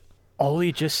 But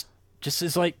Ollie just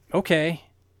is like, okay.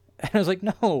 And I was like,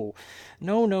 no.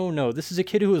 This is a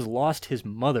kid who has lost his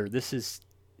mother.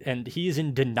 And he is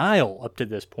in denial up to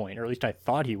this point, or at least I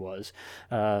thought he was.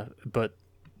 But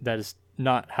that is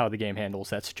not how the game handles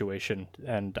that situation.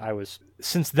 And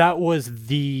since that was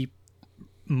the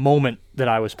moment that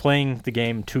I was playing the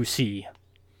game to see,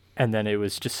 and then it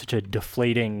was just such a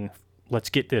deflating, let's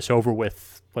get this over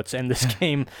with, let's end this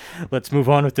game, let's move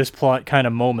on with this plot kind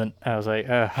of moment. I was like,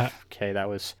 okay,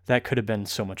 that could have been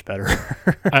so much better.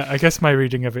 I guess my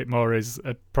reading of it more is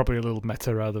probably a little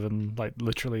meta rather than like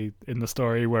literally in the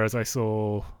story, whereas I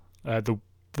saw the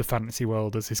fantasy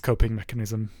world as his coping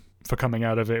mechanism for coming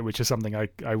out of it, which is something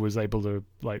I was able to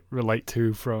like relate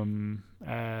to from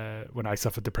when I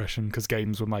suffered depression, because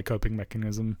games were my coping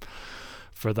mechanism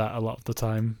for that a lot of the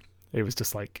time. It was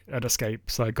just like an escape,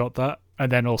 so I got that.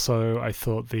 And then also I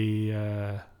thought the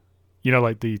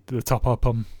the top up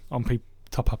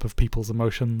top up of people's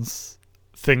emotions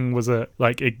thing was it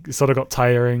sort of got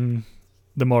tiring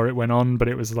the more it went on, but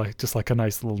it was like just like a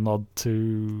nice little nod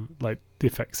to like the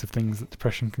effects of things that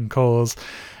depression can cause.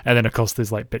 And then of course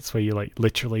there's like bits where you like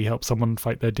literally help someone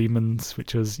fight their demons,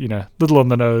 which is, you know, little on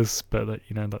the nose, but that,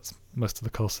 you know, that's most of the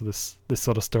course of this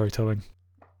sort of storytelling.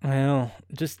 Well,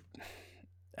 just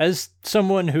as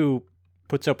someone who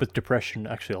puts up with depression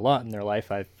actually a lot in their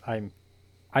life, I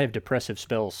have depressive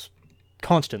spells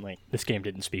constantly. This game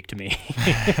didn't speak to me.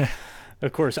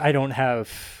 Of course, I don't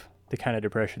have the kind of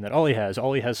depression that Ollie has.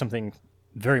 Ollie has something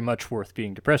very much worth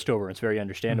being depressed over. It's very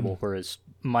understandable, whereas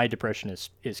my depression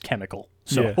is chemical.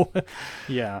 So,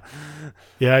 yeah.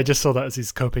 Yeah, I just saw that as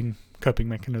his coping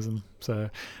mechanism. So,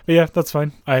 but yeah, that's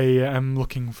fine. I am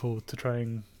looking forward to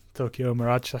trying Tokyo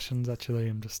Mirage Sessions, actually.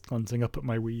 I'm just glancing up at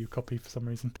my Wii U copy for some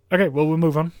reason. Okay, well, we'll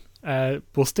move on.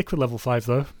 We'll stick with level 5,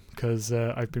 though, because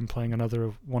I've been playing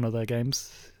another one of their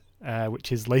games,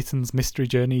 which is Layton's Mystery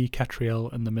Journey,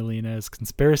 Catriel and the Millionaire's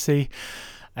Conspiracy.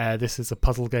 This is a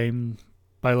puzzle game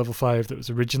by Level 5 that was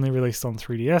originally released on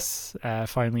 3DS,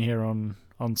 finally here on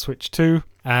Switch 2.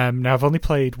 Now, I've only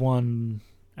played one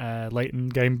Layton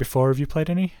game before. Have you played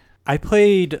any? I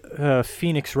played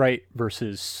Phoenix Wright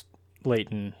versus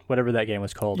Layton, whatever that game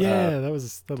was called. Yeah, that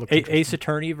looked interesting. Ace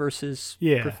Attorney versus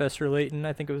Professor Layton,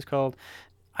 I think it was called.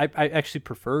 I actually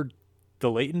preferred the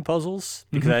Layton puzzles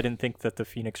because I didn't think that the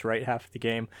Phoenix Wright half of the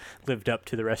game lived up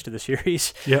to the rest of the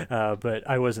series. Yeah. But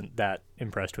I wasn't that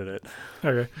impressed with it.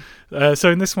 Okay.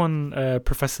 So in this one,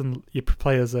 you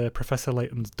play as Professor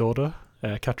Layton's daughter,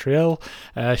 Catriel.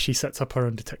 She sets up her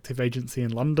own detective agency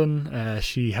in London.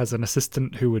 She has an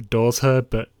assistant who adores her,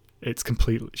 but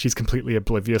she's completely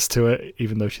oblivious to it,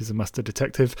 even though she's a master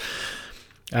detective.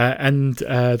 And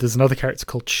there's another character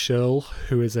called Shirl,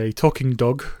 who is a talking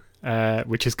dog,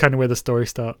 which is kind of where the story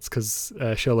starts, because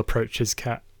Shirl approaches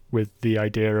Cat with the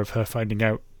idea of her finding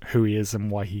out who he is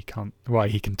and why he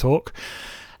can talk.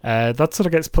 That sort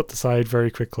of gets put aside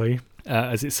very quickly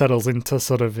as it settles into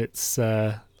sort of its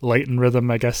Layton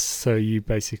rhythm, I guess. So you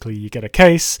get a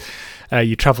case,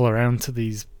 you travel around to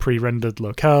these pre-rendered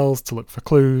locales to look for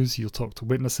clues, you'll talk to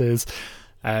witnesses,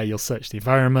 you'll search the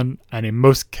environment, and in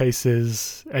most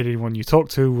cases anyone you talk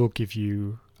to will give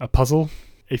you a puzzle.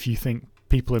 If you think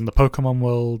people in the Pokemon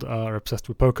world are obsessed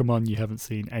with Pokemon, you haven't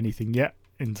seen anything yet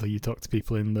until you talk to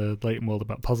people in the Layton world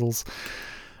about puzzles.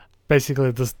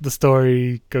 Basically, the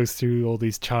story goes through all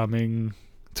these charming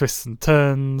twists and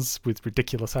turns with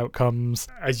ridiculous outcomes.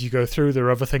 As you go through, there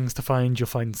are other things to find. You'll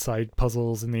find side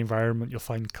puzzles in the environment. You'll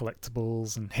find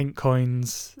collectibles and hint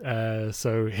coins.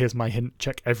 So here's my hint: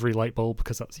 check every light bulb,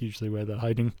 because that's usually where they're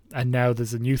hiding. And now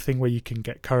there's a new thing where you can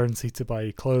get currency to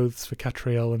buy clothes for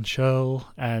Catriel and Shirl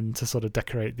and to sort of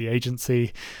decorate the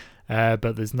agency.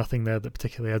 But there's nothing there that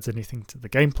particularly adds anything to the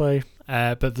gameplay.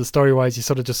 But the story-wise, you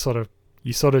sort of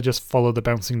just follow the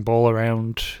bouncing ball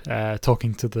around,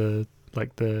 talking to the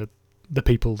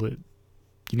people that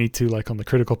you need to, like on the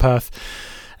critical path.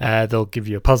 They'll give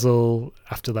you a puzzle.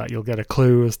 After that, you'll get a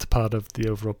clue as to part of the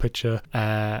overall picture.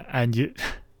 And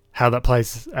how that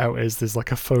plays out is there's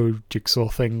like a faux jigsaw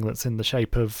thing that's in the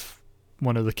shape of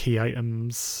one of the key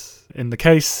items in the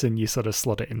case, and you sort of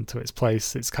slot it into its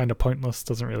place. It's kind of pointless,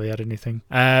 doesn't really add anything.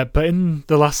 But in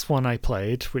the last one I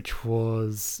played, which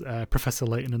was Professor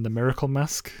Layton and the Miracle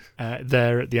Mask,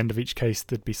 there at the end of each case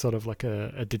there'd be sort of like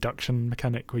a deduction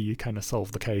mechanic where you kind of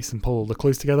solve the case and pull all the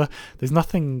clues together. There's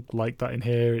nothing like that in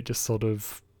here. It just sort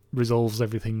of resolves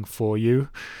everything for you.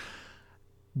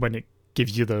 When it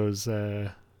gives you those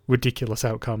ridiculous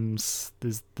outcomes,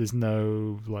 there's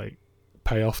no like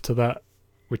payoff to that,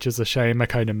 which is a shame. I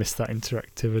kind of miss that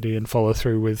interactivity and follow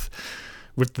through with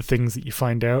the things that you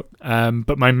find out.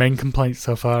 But my main complaint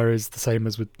so far is the same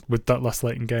as with that last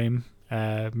Layton game,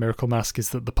 Miracle Mask, is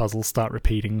that the puzzles start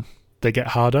repeating. They get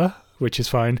harder, which is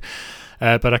fine,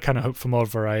 but I kind of hope for more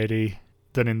variety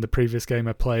than in the previous game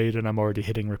I played, and I'm already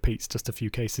hitting repeats just a few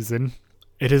cases in.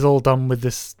 It is all done with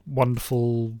this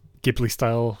wonderful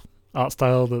Ghibli-style art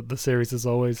style that the series has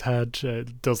always had.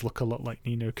 It does look a lot like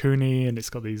Ni no Kuni, and it's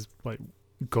got these like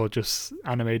gorgeous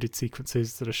animated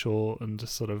sequences that are short and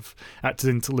just sort of act as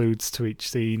interludes to each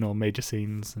scene or major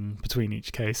scenes and between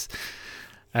each case.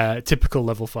 Typical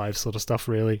level 5 sort of stuff,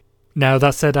 really. Now,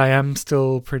 that said, I am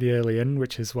still pretty early in,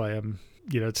 which is why I'm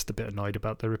just a bit annoyed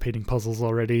about the repeating puzzles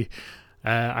already.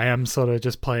 I am sort of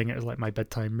just playing it as like my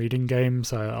bedtime reading game,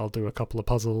 so I'll do a couple of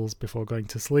puzzles before going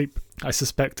to sleep. I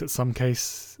suspect at some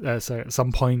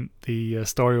point the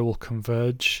story will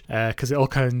converge, because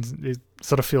it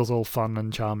sort of feels all fun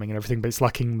and charming and everything, but it's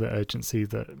lacking the urgency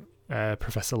that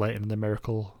Professor Layton and the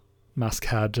Miracle Mask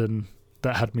had, and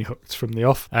that had me hooked from the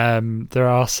off. There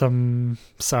are some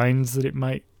signs that it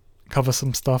might cover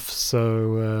some stuff,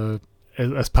 so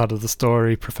as part of the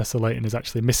story, Professor Layton is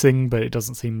actually missing, but it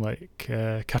doesn't seem like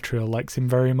Catriel likes him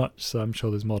very much, so I'm sure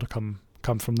there's more to come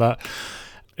from that.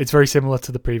 It's very similar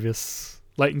to the previous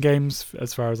Layton games,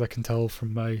 as far as I can tell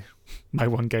from my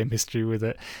one game history with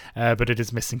it, but it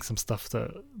is missing some stuff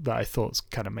that I thought's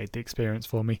kind of made the experience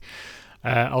for me.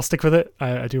 I'll stick with it.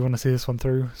 I do want to see this one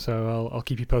through, so I'll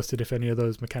keep you posted if any of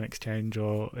those mechanics change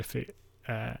or if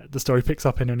the story picks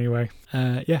up in any way.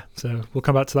 So we'll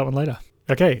come back to that one later.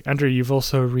 Okay, Andrew, you've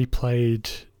also replayed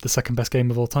the second best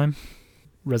game of all time,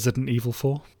 Resident Evil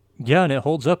 4. Yeah, and it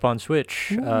holds up on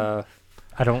Switch.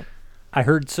 I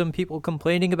heard some people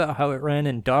complaining about how it ran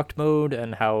in docked mode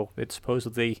and how it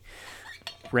supposedly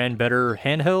ran better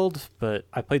handheld, but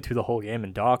I played through the whole game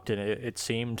in docked, and it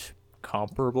seemed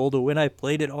comparable to when I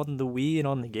played it on the Wii and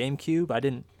on the GameCube. I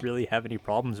didn't really have any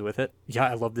problems with it. Yeah,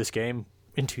 I love this game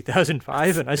in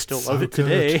 2005, and I still love it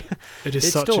today. It is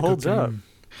it such still a good holds up. game.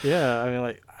 Yeah, I mean,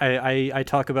 like I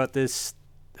talk about this,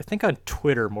 I think on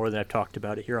Twitter more than I've talked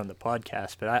about it here on the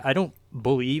podcast, but I don't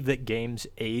believe that games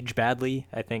age badly.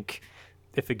 I think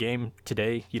if a game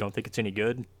today you don't think it's any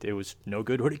good, it was no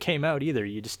good when it came out either.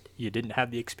 You didn't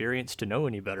have the experience to know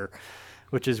any better,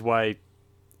 which is why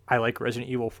I like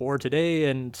Resident Evil 4 today,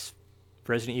 and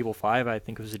Resident Evil 5 I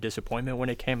think was a disappointment when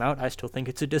it came out. I still think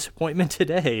it's a disappointment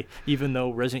today, even though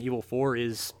Resident Evil 4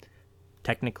 is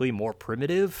technically more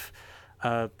primitive.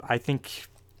 I think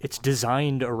it's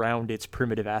designed around its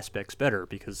primitive aspects better,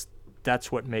 because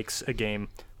that's what makes a game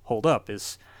hold up,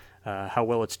 is how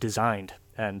well it's designed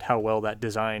and how well that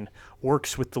design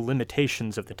works with the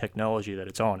limitations of the technology that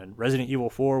it's on. And Resident Evil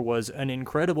 4 was an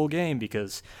incredible game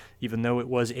because even though it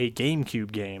was a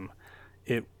GameCube game,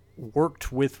 it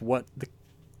worked with what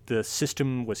the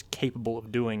system was capable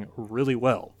of doing really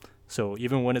well. So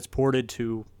even when it's ported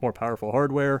to more powerful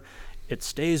hardware, it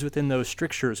stays within those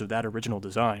strictures of that original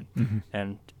design. Mm-hmm.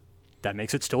 And that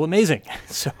makes it still amazing.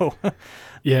 So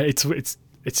yeah, it's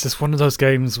just one of those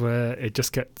games where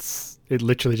it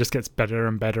literally just gets better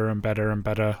and better and better and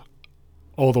better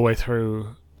all the way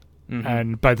through. Mm-hmm.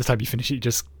 And by the time you finish it,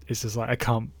 it's just like, I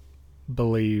can't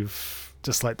believe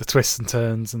just like the twists and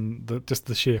turns and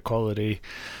the sheer quality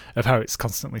of how it's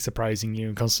constantly surprising you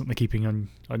and constantly keeping on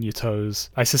your toes.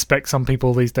 I suspect some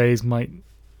people these days might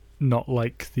not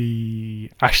like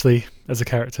the Ashley as a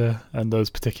character and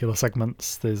those particular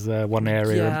segments. There's one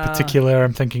area in particular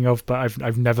I'm thinking of, but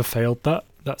I've never failed that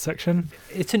section.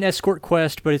 It's an escort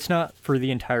quest, but it's not for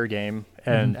the entire game.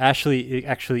 And Ashley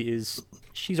actually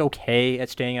she's okay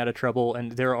at staying out of trouble,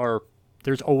 and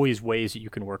there's always ways that you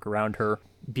can work around her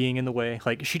being in the way.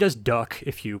 Like, she does duck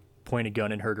if you point a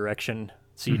gun in her direction,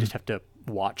 so you just have to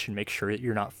watch and make sure that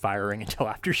you're not firing until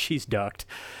after she's ducked.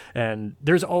 And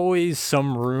there's always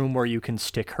some room where you can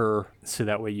stick her, so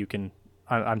that way you can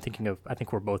I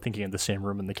think we're both thinking of the same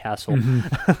room in the castle.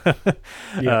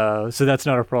 Mm-hmm. Yeah. So that's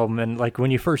not a problem. And like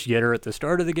when you first get her at the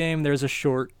start of the game, there's a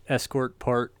short escort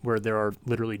part where there are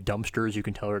literally dumpsters you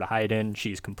can tell her to hide in.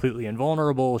 She's completely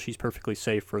invulnerable. She's perfectly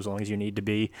safe for as long as you need to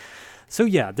be. So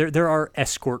yeah, there are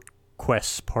escort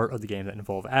quests part of the game that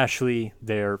involve Ashley.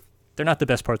 They're not the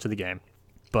best parts of the game,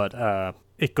 but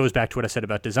it goes back to what I said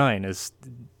about design, is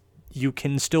you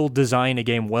can still design a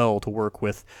game well to work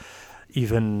with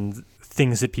even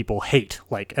things that people hate,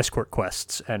 like escort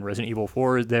quests. And Resident Evil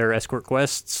 4, their escort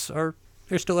quests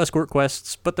they're still escort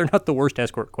quests, but they're not the worst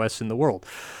escort quests in the world.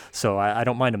 So I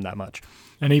don't mind them that much.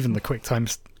 And even the quick time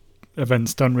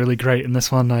events done really great in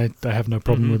this one. I have no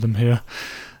problem with them here.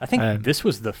 I think this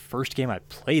was the first game I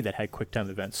played that had quick time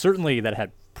events. Certainly that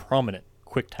had prominent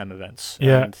quick time events.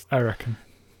 Yeah, and I reckon.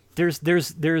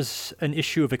 There's an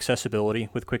issue of accessibility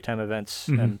with QuickTime events,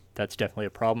 and that's definitely a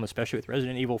problem, especially with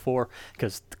Resident Evil 4,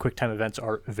 because the QuickTime events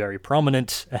are very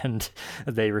prominent, and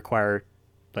they require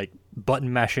like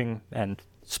button mashing and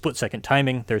split-second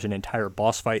timing. There's an entire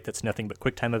boss fight that's nothing but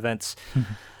QuickTime events.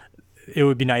 It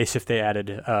would be nice if they added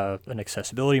an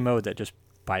accessibility mode that just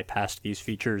bypassed these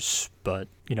features, but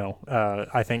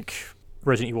I think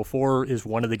Resident Evil 4 is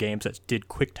one of the games that did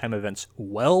QuickTime events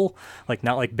well, like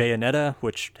not like Bayonetta,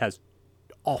 which has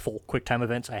awful QuickTime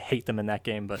events. I hate them in that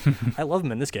game, but I love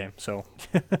them in this game. So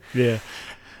yeah,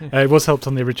 it was helped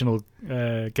on the original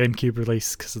GameCube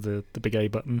release because of the big A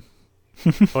button.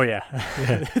 Oh yeah,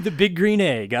 the big green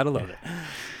A, gotta love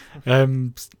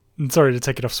it. Sorry to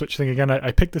take it off Switch thing again.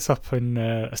 I picked this up in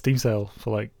a Steam sale for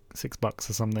like $6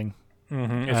 or something.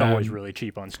 Mm-hmm. It's always really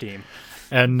cheap on Steam.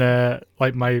 And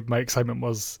like my excitement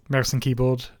was mouse and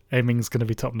keyboard aiming's going to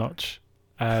be top notch.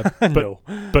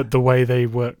 But the way they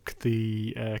work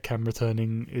the camera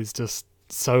turning is just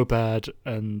so bad,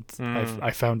 and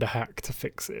I found a hack to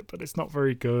fix it, but it's not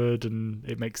very good, and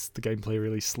it makes the gameplay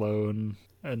really slow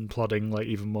and plodding, like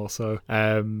even more so,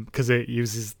 because it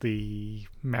uses the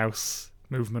mouse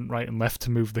movement right and left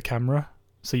to move the camera.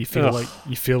 So you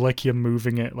feel like you're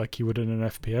moving it like you would in an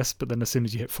FPS, but then as soon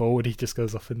as you hit forward, he just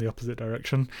goes off in the opposite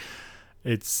direction.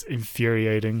 It's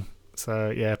infuriating. So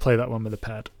yeah, play that one with a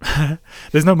pad.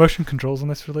 There's no motion controls on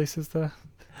this release, is there?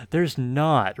 There's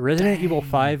not. Resident Evil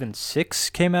 5 and 6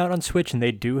 came out on Switch, and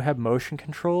they do have motion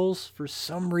controls. For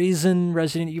some reason,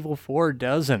 Resident Evil 4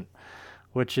 doesn't,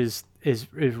 which is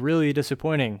really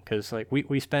disappointing, because like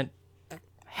we spent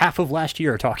half of last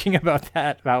year talking about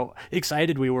that, how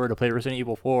excited we were to play Resident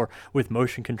Evil 4 with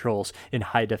motion controls in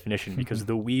high definition, because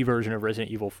the Wii version of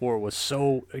Resident Evil 4 was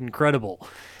so incredible.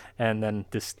 And then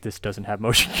this doesn't have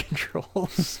motion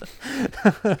controls.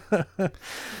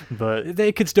 But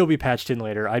they could still be patched in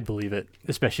later. I'd believe it,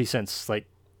 especially since like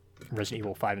Resident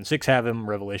Evil 5 and 6 have them,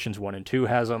 Revelations 1 and 2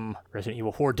 has them, Resident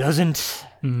Evil 4 doesn't.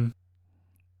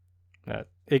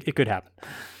 It could happen.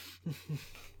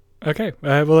 Okay,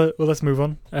 well, let's move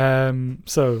on.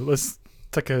 So let's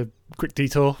take a quick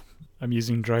detour. I'm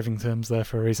using driving terms there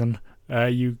for a reason.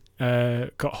 You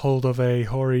got hold of a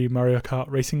Hori Mario Kart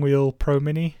Racing Wheel Pro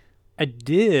Mini? I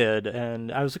did,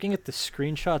 and I was looking at the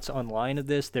screenshots online of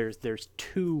this. There's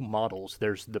two models.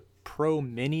 There's the Pro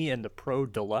Mini and the Pro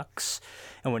Deluxe.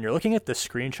 And when you're looking at the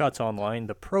screenshots online,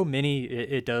 the Pro Mini,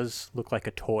 it does look like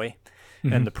a toy.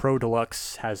 And the Pro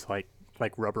Deluxe has like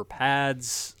rubber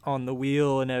pads on the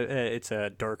wheel, and it's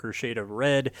a darker shade of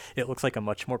red. It looks like a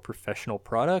much more professional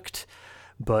product,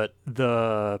 but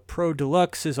the Pro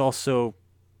Deluxe is also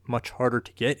much harder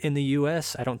to get in the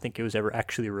US. I don't think it was ever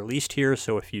actually released here,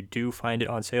 so if you do find it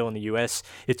on sale in the US,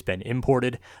 it's been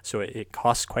imported, so it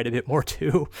costs quite a bit more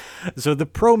too. So the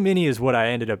Pro Mini is what I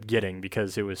ended up getting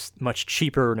because it was much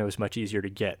cheaper and it was much easier to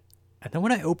get. And then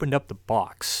when I opened up the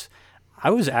box,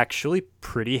 I was actually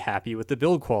pretty happy with the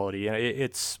build quality.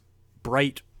 It's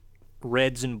bright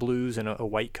reds and blues and a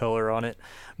white color on it.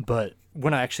 But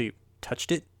when I actually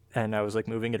touched it and I was like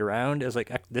moving it around, I was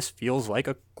like, this feels like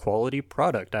a quality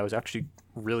product. I was actually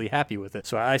really happy with it.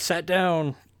 So I sat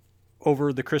down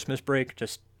over the Christmas break,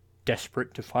 just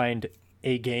desperate to find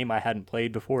a game I hadn't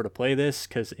played before to play this,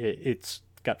 because it's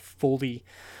got fully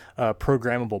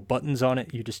programmable buttons on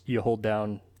it. You hold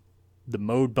down the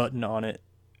mode button on it,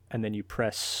 and then you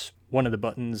press one of the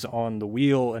buttons on the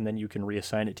wheel, and then you can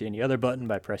reassign it to any other button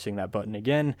by pressing that button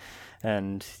again,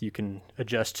 and you can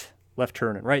adjust left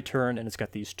turn and right turn, and it's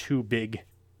got these two big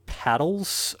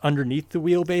paddles underneath the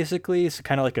wheel, basically. It's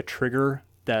kind of like a trigger.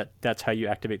 That's how you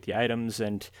activate the items,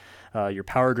 and you're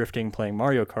power drifting playing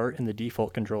Mario Kart in the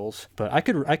default controls. But I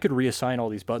could reassign all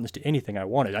these buttons to anything I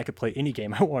wanted. I could play any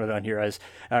game I wanted on here. As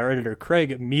our editor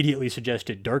Craig immediately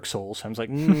suggested Dark Souls. I was like,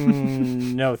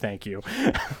 no, thank you.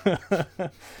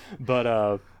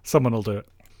 But someone will do it.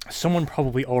 Someone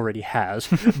probably already has.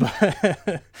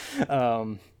 But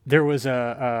there was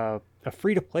a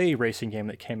free-to-play racing game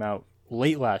that came out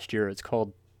late last year. It's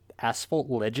called Asphalt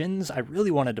Legends. I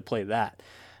really wanted to play that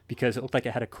because it looked like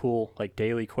it had a cool like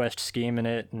daily quest scheme in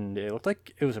it, and it looked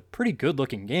like it was a pretty good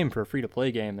looking game for a free to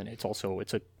play game, and it's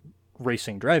a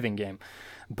racing driving game.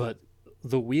 But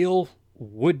the wheel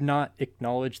would not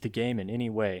acknowledge the game in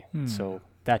any way, so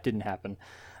that didn't happen.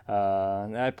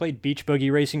 I played Beach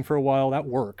Buggy Racing for a while. That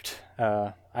worked.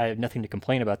 I have nothing to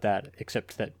complain about that,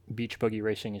 except that Beach Buggy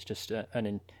Racing is just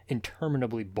an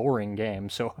interminably boring game.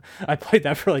 So I played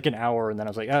that for like an hour, and then I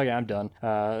was like, oh yeah, I'm done.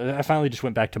 I finally just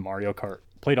went back to Mario Kart.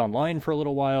 Played online for a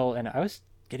little while, and I was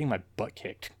getting my butt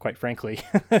kicked, quite frankly.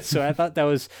 So I thought that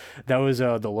was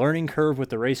the learning curve with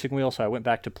the racing wheel, so I went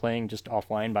back to playing just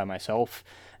offline by myself,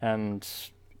 and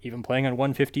even playing on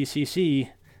 150cc,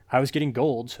 I was getting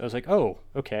golds. I was like, oh,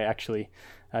 okay, actually,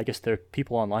 I guess the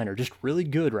people online are just really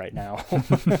good right now.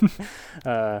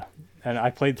 And I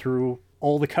played through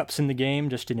all the cups in the game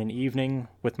just in an evening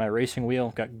with my racing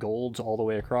wheel, got golds all the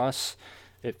way across.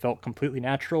 It felt completely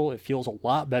natural. It feels a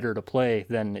lot better to play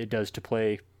than it does to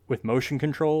play with motion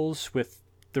controls, with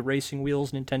the racing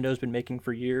wheels Nintendo's been making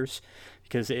for years,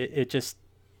 because it's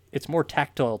more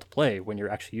tactile to play when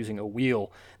you're actually using a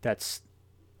wheel that's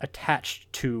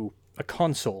attached to a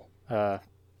console, and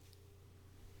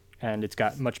it's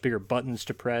got much bigger buttons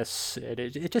to press.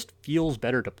 It just feels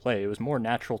better to play. It was more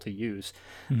natural to use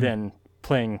than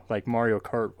playing like Mario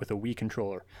Kart with a Wii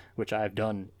controller, which I've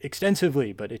done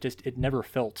extensively, but it never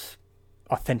felt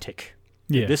authentic.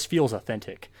 Yeah. This feels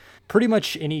authentic. Pretty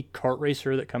much any kart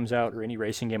racer that comes out or any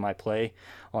racing game I play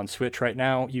on Switch right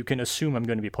now, you can assume I'm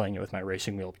going to be playing it with my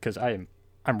racing wheel, because I'm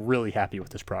really happy with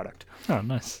this product. Oh,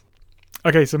 nice.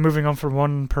 Okay, so moving on from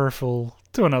one peripheral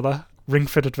to another, Ring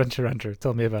Fit Adventure Andrew.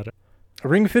 Tell me about it.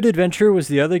 Ring Fit Adventure was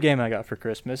the other game I got for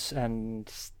Christmas,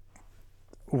 and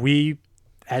we,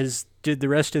 as did the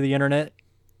rest of the internet,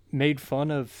 made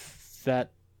fun of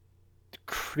that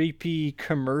creepy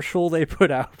commercial they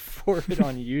put out for it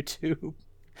on YouTube.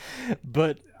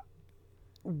 But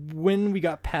when we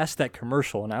got past that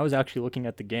commercial and I was actually looking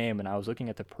at the game and I was looking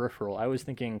at the peripheral, I was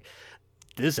thinking,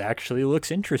 this actually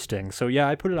looks interesting. So yeah,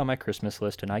 I put it on my Christmas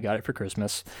list and I got it for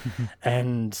Christmas.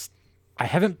 And I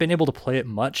haven't been able to play it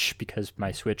much because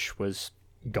my Switch was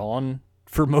gone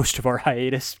for most of our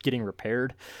hiatus getting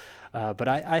repaired. But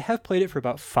I have played it for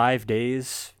about 5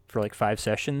 days for like 5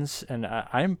 sessions, and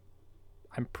I'm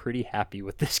pretty happy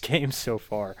with this game so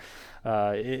far.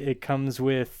 It comes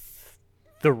with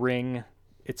the ring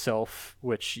itself,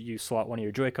 which you slot one of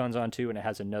your Joy-Cons onto, and it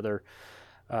has another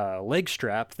leg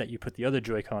strap that you put the other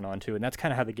Joy-Con onto, and that's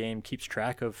kind of how the game keeps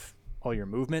track of all your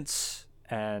movements.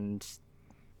 And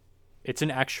it's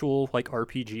an actual like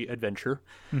RPG adventure.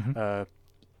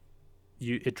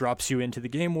 It drops you into the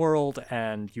game world,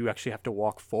 and you actually have to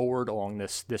walk forward along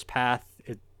this path.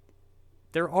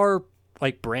 There are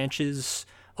like branches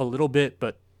a little bit,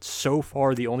 but so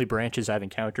far the only branches I've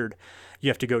encountered, you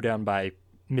have to go down by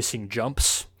missing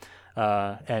jumps,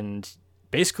 and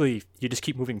basically you just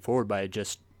keep moving forward by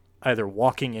just either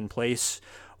walking in place,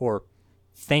 or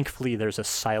thankfully there's a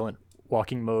silent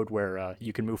walking mode where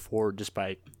you can move forward just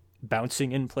by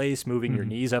bouncing in place, moving your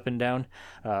knees up and down.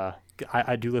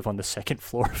 I do live on the second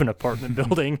floor of an apartment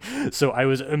building, so I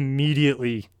was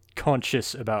immediately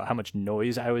conscious about how much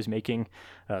noise I was making,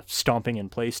 stomping in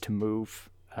place to move.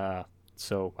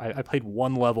 So I played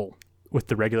one level with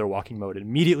the regular walking mode and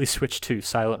immediately switched to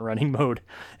silent running mode,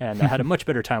 and I had a much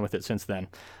better time with it since then.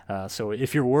 So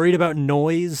if you're worried about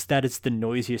noise, that is the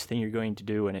noisiest thing you're going to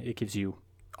do, and it gives you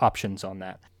options on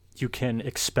that. You can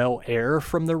expel air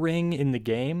from the ring in the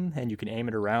game, and you can aim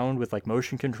it around with like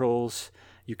motion controls.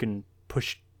 You can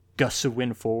push gusts of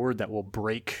wind forward that will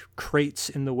break crates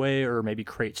in the way, or maybe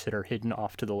crates that are hidden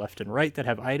off to the left and right that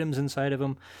have items inside of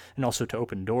them, and also to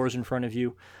open doors in front of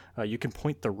you. You can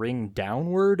point the ring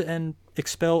downward and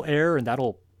expel air, and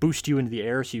that'll boost you into the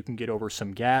air so you can get over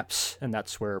some gaps, and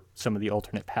that's where some of the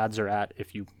alternate paths are at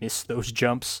if you miss those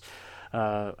jumps.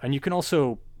 And you can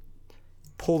also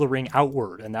pull the ring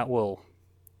outward, and that will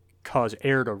cause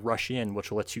air to rush in,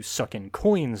 which lets you suck in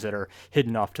coins that are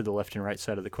hidden off to the left and right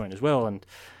side of the coin as well. And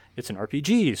it's an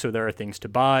RPG, so there are things to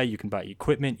buy. You can buy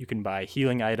equipment, you can buy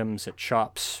healing items at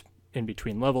shops in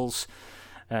between levels,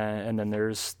 and then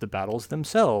there's the battles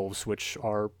themselves, which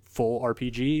are full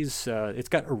RPGs. It's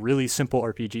got a really simple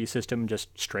RPG system, just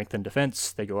strength and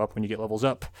defense. They go up when you get levels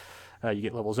up. You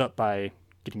get levels up by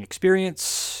getting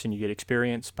experience, and you get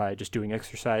experience by just doing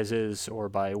exercises or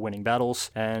by winning battles.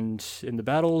 And in the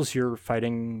battles, you're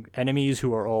fighting enemies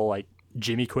who are all like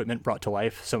gym equipment brought to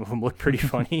life. Some of them look pretty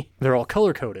funny. They're all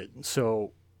color-coded.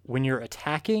 So when you're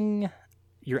attacking,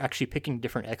 you're actually picking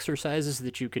different exercises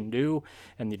that you can do,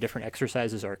 and the different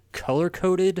exercises are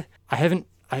color-coded.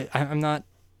 I'm not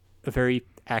a very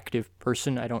active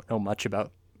person. I don't know much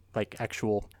about like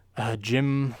actual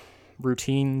gym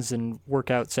routines and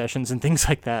workout sessions and things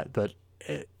like that, but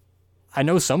I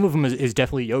know some of them is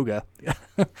definitely yoga.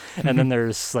 And then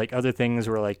there's like other things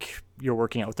where like you're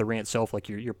working out with the ring itself, like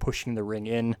you're pushing the ring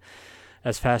in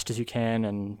as fast as you can,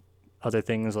 and other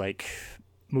things like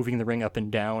moving the ring up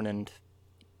and down and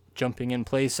jumping in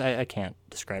place. I can't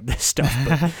describe this stuff,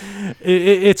 but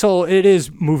it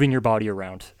is moving your body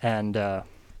around. And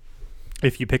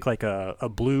if you pick like a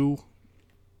blue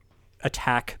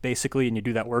attack basically and you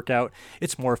do that workout,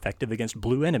 it's more effective against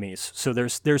blue enemies. So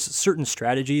there's certain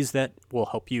strategies that will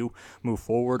help you move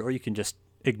forward, or you can just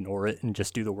ignore it and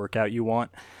just do the workout you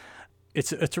want.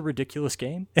 It's a ridiculous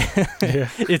game. Yeah.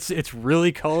 It's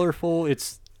really colorful.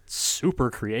 It's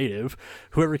super creative.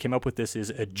 Whoever came up with this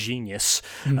is a genius.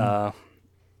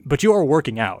 But you are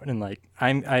working out, and like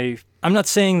I'm not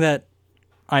saying that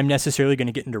I'm necessarily going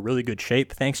to get into really good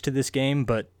shape thanks to this game,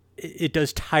 but it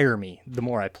does tire me the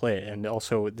more I play it. And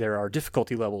also there are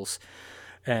difficulty levels,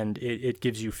 and it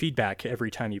gives you feedback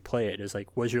every time you play it. It's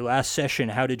like, was your last session,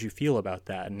 how did you feel about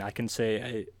that? And I can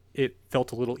say it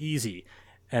felt a little easy.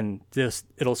 And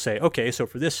it'll say, okay, so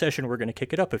for this session, we're going to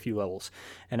kick it up a few levels.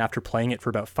 And after playing it for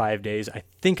about 5 days, I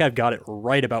think I've got it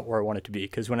right about where I want it to be.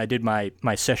 Because when I did my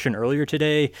session earlier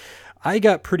today, I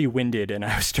got pretty winded and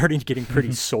I was starting to getting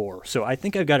pretty sore. So I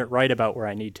think I've got it right about where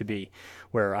I need to be,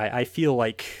 where I feel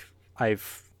like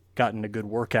I've gotten a good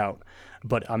workout,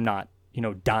 but I'm not,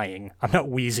 dying. I'm not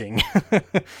wheezing.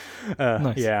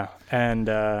 Nice. Yeah.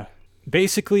 And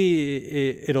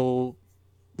basically, it'll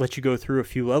let you go through a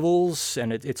few levels,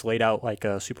 and it's laid out like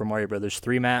a Super Mario Brothers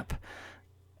 3 map.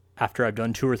 After I've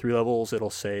done 2 or 3 levels, it'll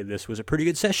say, this was a pretty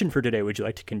good session for today. Would you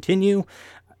like to continue?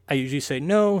 I usually say,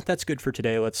 no, that's good for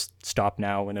today. Let's stop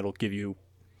now. And it'll give you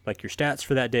like your stats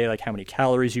for that day, like how many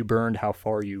calories you burned, how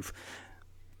far you've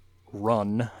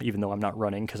run, even though I'm not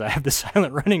running because I have the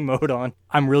silent running mode on.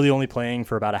 I'm really only playing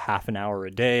for about a half an hour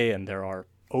a day, and there are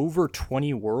over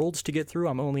 20 worlds to get through.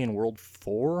 I'm only in world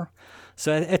 4.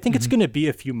 So I think it's going to be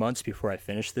a few months before I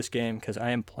finish this game because I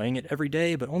am playing it every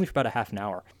day, but only for about a half an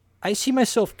hour. I see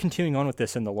myself continuing on with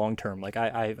this in the long term. Like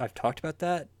I've talked about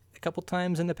that a couple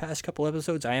times in the past couple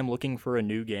episodes. I am looking for a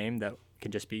new game that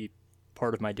can just be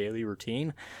part of my daily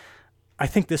routine. I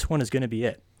think this one is going to be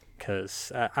it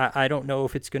because I don't know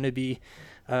if it's going to be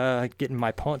getting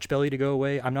my paunch belly to go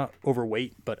away. I'm not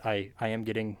overweight, but I am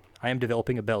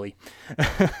developing a belly.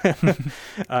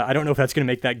 I don't know if that's going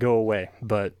to make that go away,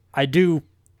 but I do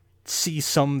see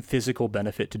some physical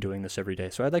benefit to doing this every day.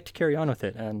 So I'd like to carry on with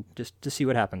it and just to see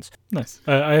what happens. Nice.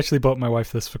 I actually bought my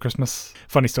wife this for Christmas.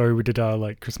 Funny story, we did our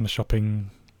like Christmas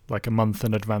shopping like a month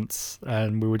in advance,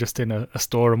 and we were just in a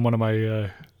store, and one of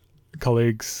my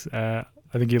colleagues, I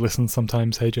think he listens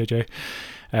sometimes, hey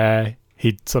JJ,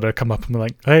 he'd sort of come up and be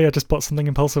like, hey, I just bought something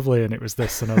impulsively, and it was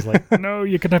this. And I was like, no,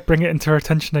 you're going to bring it into her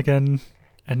attention again,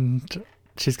 and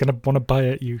she's going to want to buy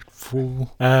it, you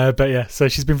fool. But yeah, so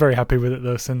she's been very happy with it,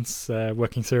 though, since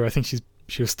working through. I think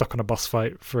she was stuck on a boss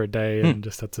fight for a day and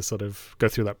just had to sort of go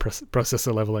through that process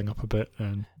of leveling up a bit.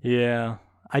 And yeah,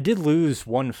 I did lose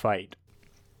one fight,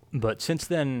 but since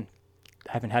then,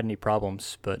 I haven't had any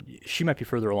problems, but she might be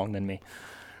further along than me.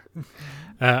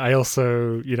 I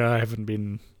also, I haven't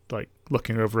been like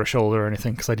looking over her shoulder or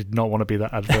anything because I did not want to be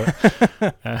that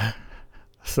advert.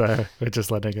 So we're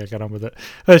just letting her get on with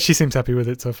it. She seems happy with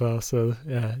it so far. So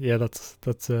yeah,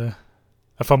 that's a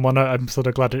fun one. I'm sort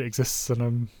of glad it exists, and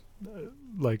I'm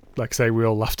like I say, we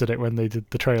all laughed at it when they did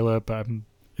the trailer, but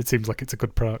it seems like it's a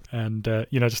good product, and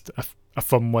just a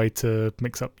fun way to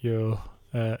mix up your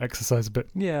exercise a bit.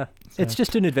 Yeah, so, it's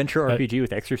just an adventure RPG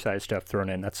with exercise stuff thrown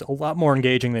in. That's a lot more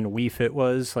engaging than Wii Fit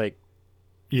was. Like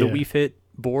the Wii Fit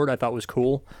board I thought was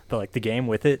cool, but like the game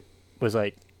with it was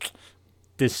like,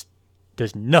 this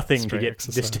does nothing to get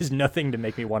exercise. This does nothing to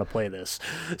make me want to play this.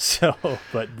 So,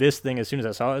 but this thing, as soon as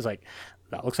I saw it, I was like,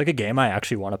 that looks like a game I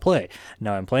actually want to play.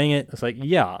 Now I'm playing it. It's like,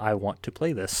 yeah, I want to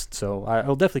play this. So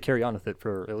I'll definitely carry on with it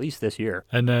for at least this year.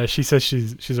 And she says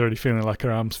she's already feeling like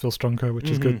her arms feel stronger, which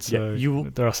is good. So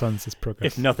there are signs of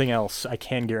progress. If nothing else, I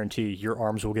can guarantee your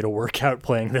arms will get a workout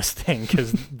playing this thing,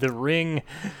 because the ring,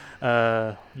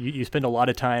 you spend a lot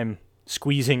of time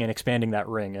squeezing and expanding that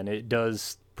ring, and it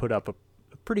does put up a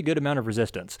pretty good amount of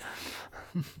resistance.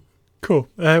 Cool.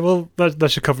 Well, that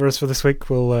should cover us for this week.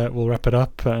 We'll wrap it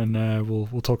up, and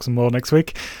we'll talk some more next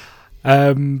week.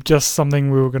 Just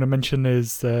something we were going to mention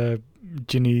is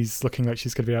Ginny's looking like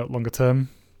she's going to be out longer term.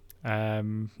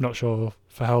 Not sure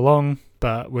for how long,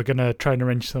 but we're going to try and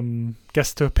arrange some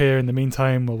guests to appear in the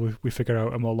meantime while we figure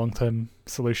out a more long-term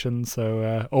solution.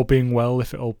 So all being well,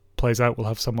 if it all plays out, we'll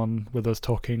have someone with us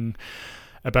talking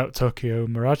about Tokyo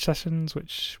Mirage Sessions,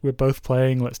 which we're both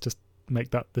playing. Let's just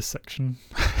make that this section.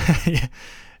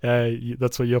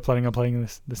 That's what you're planning on playing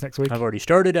this next week? I've already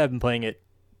started. I've been playing it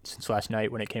since last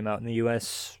night when it came out in the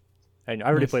US. And I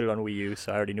already played it on Wii U,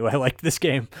 so I already knew I liked this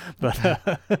game. But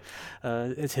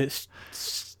it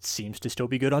seems to still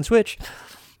be good on Switch.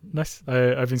 Nice.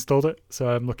 I've installed it, so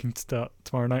I'm looking to start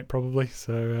tomorrow night probably.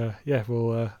 So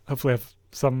we'll hopefully have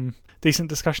some decent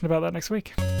discussion about that next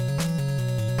week.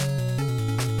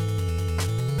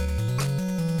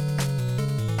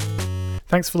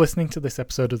 Thanks for listening to this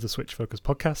episode of the Switch Focus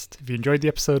podcast. If you enjoyed the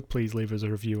episode, please leave us a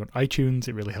review on iTunes.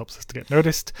 It really helps us to get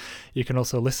noticed. You can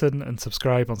also listen and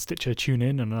subscribe on Stitcher,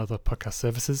 TuneIn, and other podcast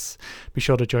services. Be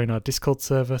sure to join our Discord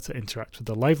server to interact with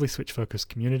the lively Switch Focus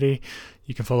community.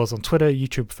 You can follow us on Twitter,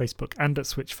 YouTube, Facebook, and at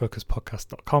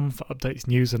switchfocuspodcast.com for updates,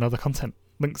 news, and other content.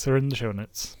 Links are in the show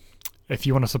notes. If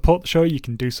you want to support the show, you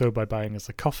can do so by buying us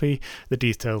a coffee. The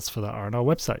details for that are on our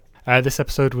website. This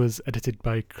episode was edited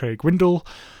by Craig Windle.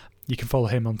 You can follow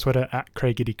him on Twitter at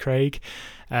CraigIddyCraig,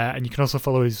 and you can also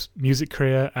follow his music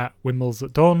career at Windmills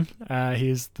at Dawn. He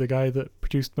is the guy that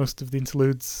produced most of the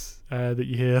interludes that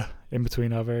you hear in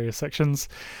between our various sections,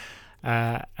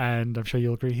 and I'm sure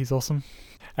you'll agree he's awesome.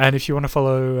 And if you want to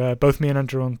follow both me and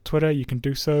Andrew on Twitter, you can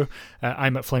do so.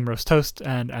 I'm at Flame Roast Toast,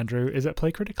 and Andrew is at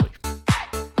Play Critically.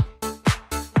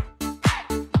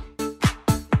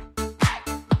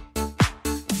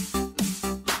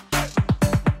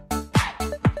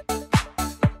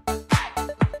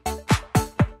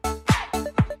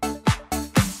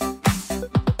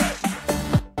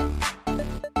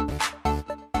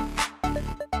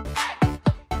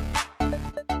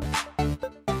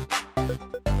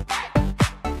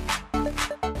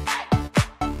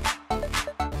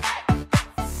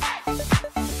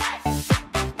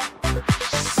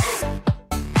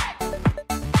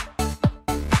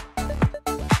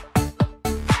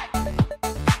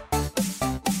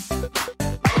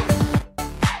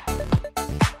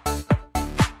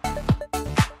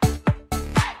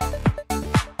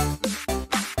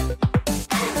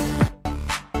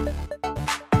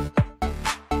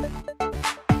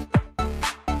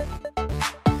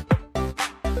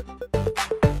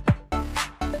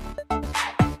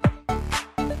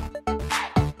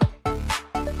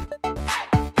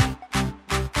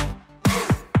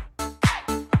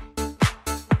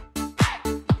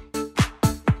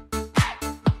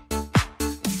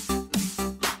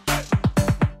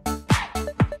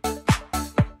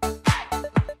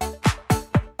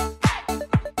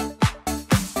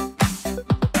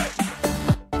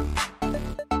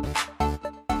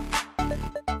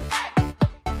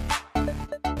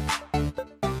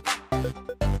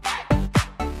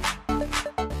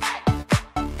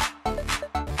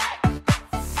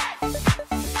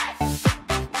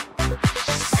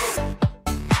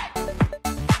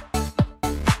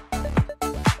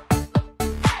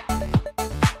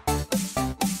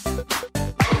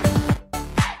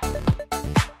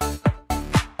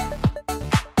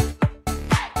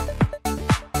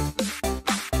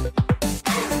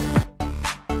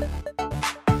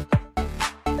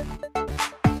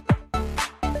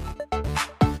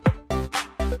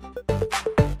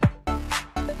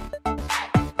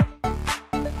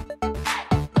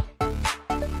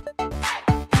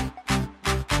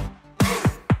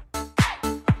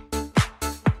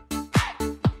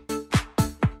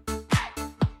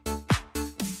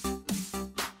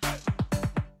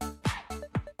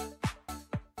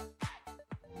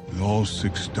 With all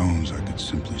 6 stones, I could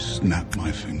simply snap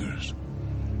my fingers.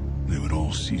 They would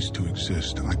all cease to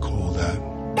exist, and I call that